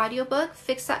want an audiobook,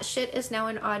 Fix That Shit is now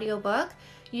an audiobook.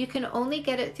 You can only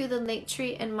get it through the link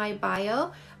tree in my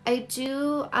bio. I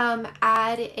do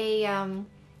add a,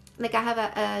 like I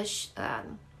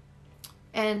have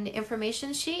an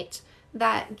information sheet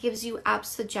that gives you app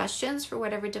suggestions for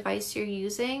whatever device you're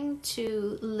using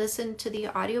to listen to the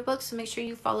audiobook. So make sure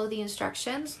you follow the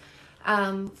instructions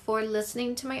for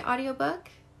listening to my audiobook.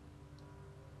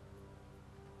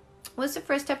 What's the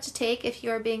first step to take if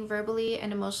you are being verbally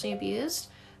and emotionally abused?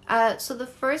 So the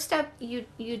first step you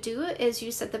do is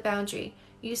you set the boundary.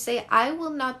 You say, I will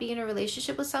not be in a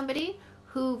relationship with somebody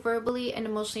who verbally and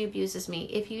emotionally abuses me.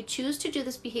 If you choose to do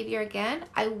this behavior again,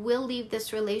 I will leave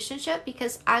this relationship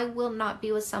because I will not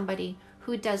be with somebody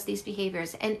who does these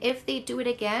behaviors. And if they do it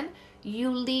again, you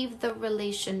leave the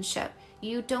relationship.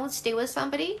 You don't stay with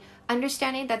somebody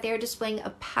understanding that they're displaying a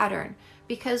pattern.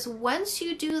 Because once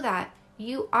you do that,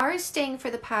 you are staying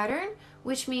for the pattern,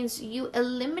 which means you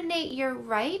eliminate your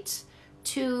right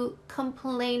to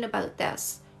complain about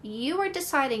this. You are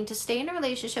deciding to stay in a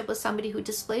relationship with somebody who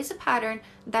displays a pattern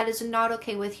that is not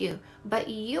okay with you, but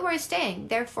you are staying.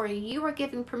 Therefore, you are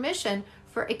giving permission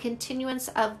for a continuance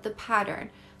of the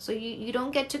pattern. So you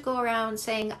don't get to go around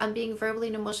saying, I'm being verbally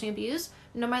and emotionally abused.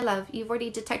 No, my love, you've already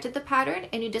detected the pattern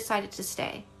and you decided to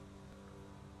stay.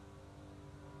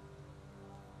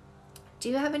 Do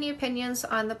you have any opinions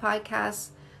on the podcast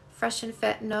Fresh and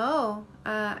Fit? No,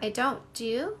 I don't. Do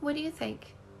you? What do you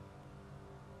think?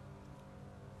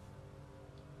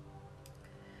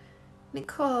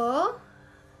 Nicole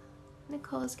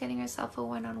is getting herself a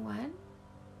one-on-one.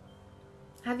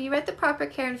 Have you read The Proper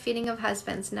Care and Feeding of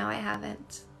Husbands? No, I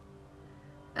haven't.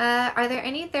 Are there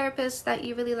any therapists that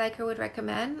you really like or would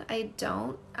recommend? I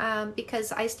don't,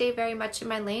 because I stay very much in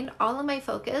my lane. All of my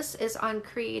focus is on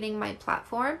creating my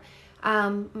platform,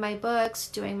 my books,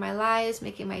 doing my lives,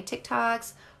 making my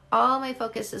TikToks. All my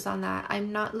focus is on that.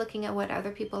 I'm not looking at what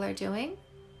other people are doing.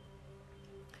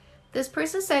 This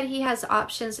person said he has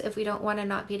options if we don't want to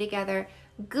not be together.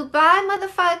 Goodbye,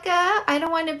 motherfucker. I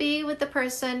don't want to be with the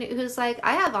person who's like,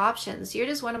 I have options. You're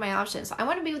just one of my options. I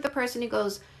want to be with the person who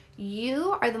goes,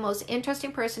 you are the most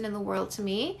interesting person in the world to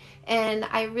me, and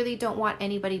I really don't want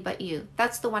anybody but you.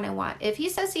 That's the one I want. If he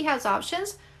says he has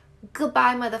options,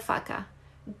 goodbye, motherfucker.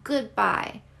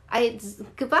 Goodbye.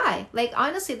 Goodbye. Like,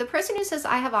 honestly, the person who says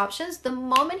I have options, the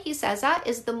moment he says that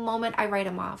is the moment I write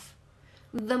him off.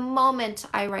 The moment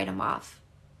I write him off.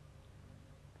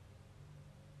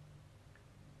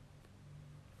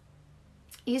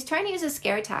 He's trying to use a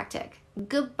scare tactic.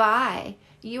 Goodbye.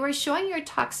 You are showing your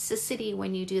toxicity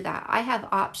when you do that. I have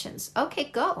options. Okay,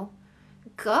 go.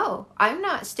 Go. I'm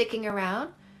not sticking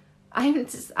around.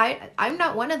 I'm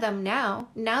not one of them now.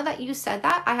 Now that you said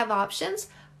that, I have options.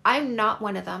 I'm not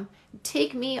one of them.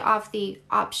 Take me off the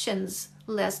options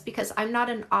list because I'm not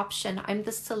an option. I'm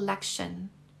the selection.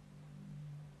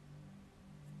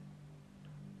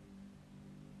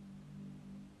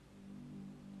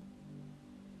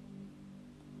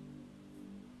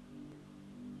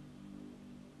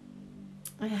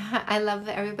 I love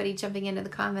everybody jumping into the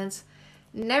comments.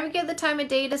 Never give the time of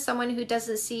day to someone who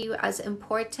doesn't see you as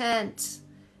important.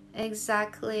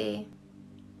 Exactly.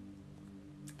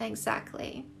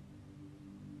 Exactly.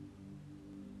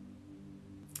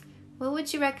 What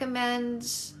would you recommend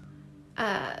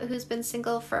who's been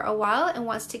single for a while and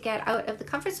wants to get out of the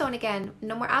comfort zone again?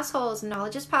 No more assholes.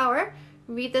 Knowledge is power.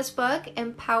 Read this book,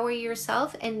 empower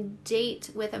yourself, and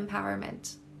date with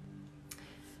empowerment.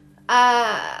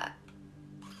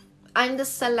 I'm the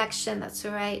selection. That's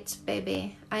right,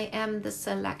 baby. I am the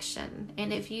selection.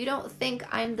 And if you don't think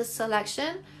I'm the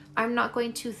selection, I'm not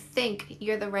going to think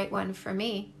you're the right one for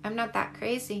me. I'm not that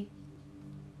crazy.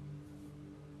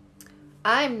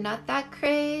 I'm not that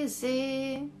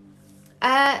crazy.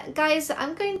 Guys,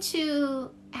 I'm going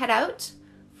to head out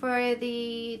for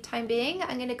the time being.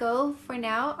 I'm going to go for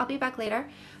now. I'll be back later.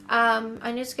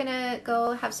 I'm just going to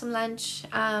go have some lunch,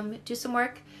 do some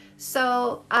work.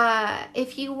 So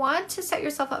if you want to set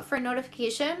yourself up for a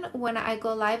notification when I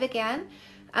go live again,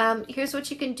 here's what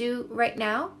you can do right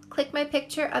now. Click my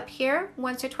picture up here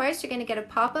once or twice. You're going to get a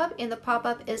pop-up. In the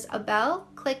pop-up is a bell.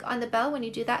 Click on the bell. When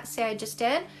you do that, say I just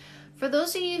did. For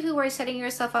those of you who are setting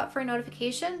yourself up for a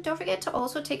notification, don't forget to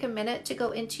also take a minute to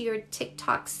go into your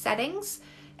TikTok settings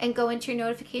and go into your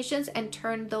notifications and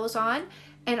turn those on.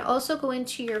 And also go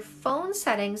into your phone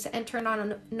settings and turn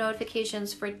on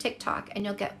notifications for TikTok, and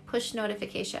you'll get push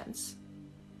notifications.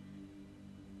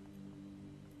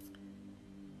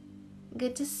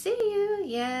 Good to see you.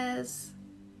 Yes.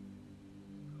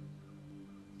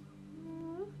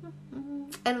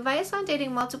 Advice on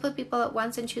dating multiple people at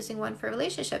once and choosing one for a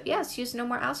relationship. Yes, use no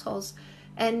more assholes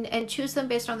and choose them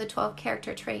based on the 12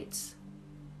 character traits.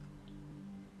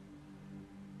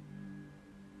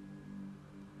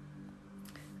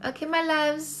 Okay, my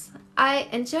loves, I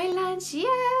enjoy lunch.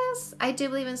 Yes, I do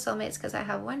believe in soulmates because I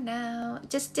have one now.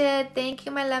 Just did. Thank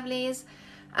you, my lovelies.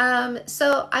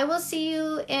 So I will see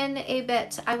you in a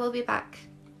bit. I will be back.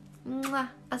 Mwah.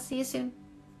 I'll see you soon.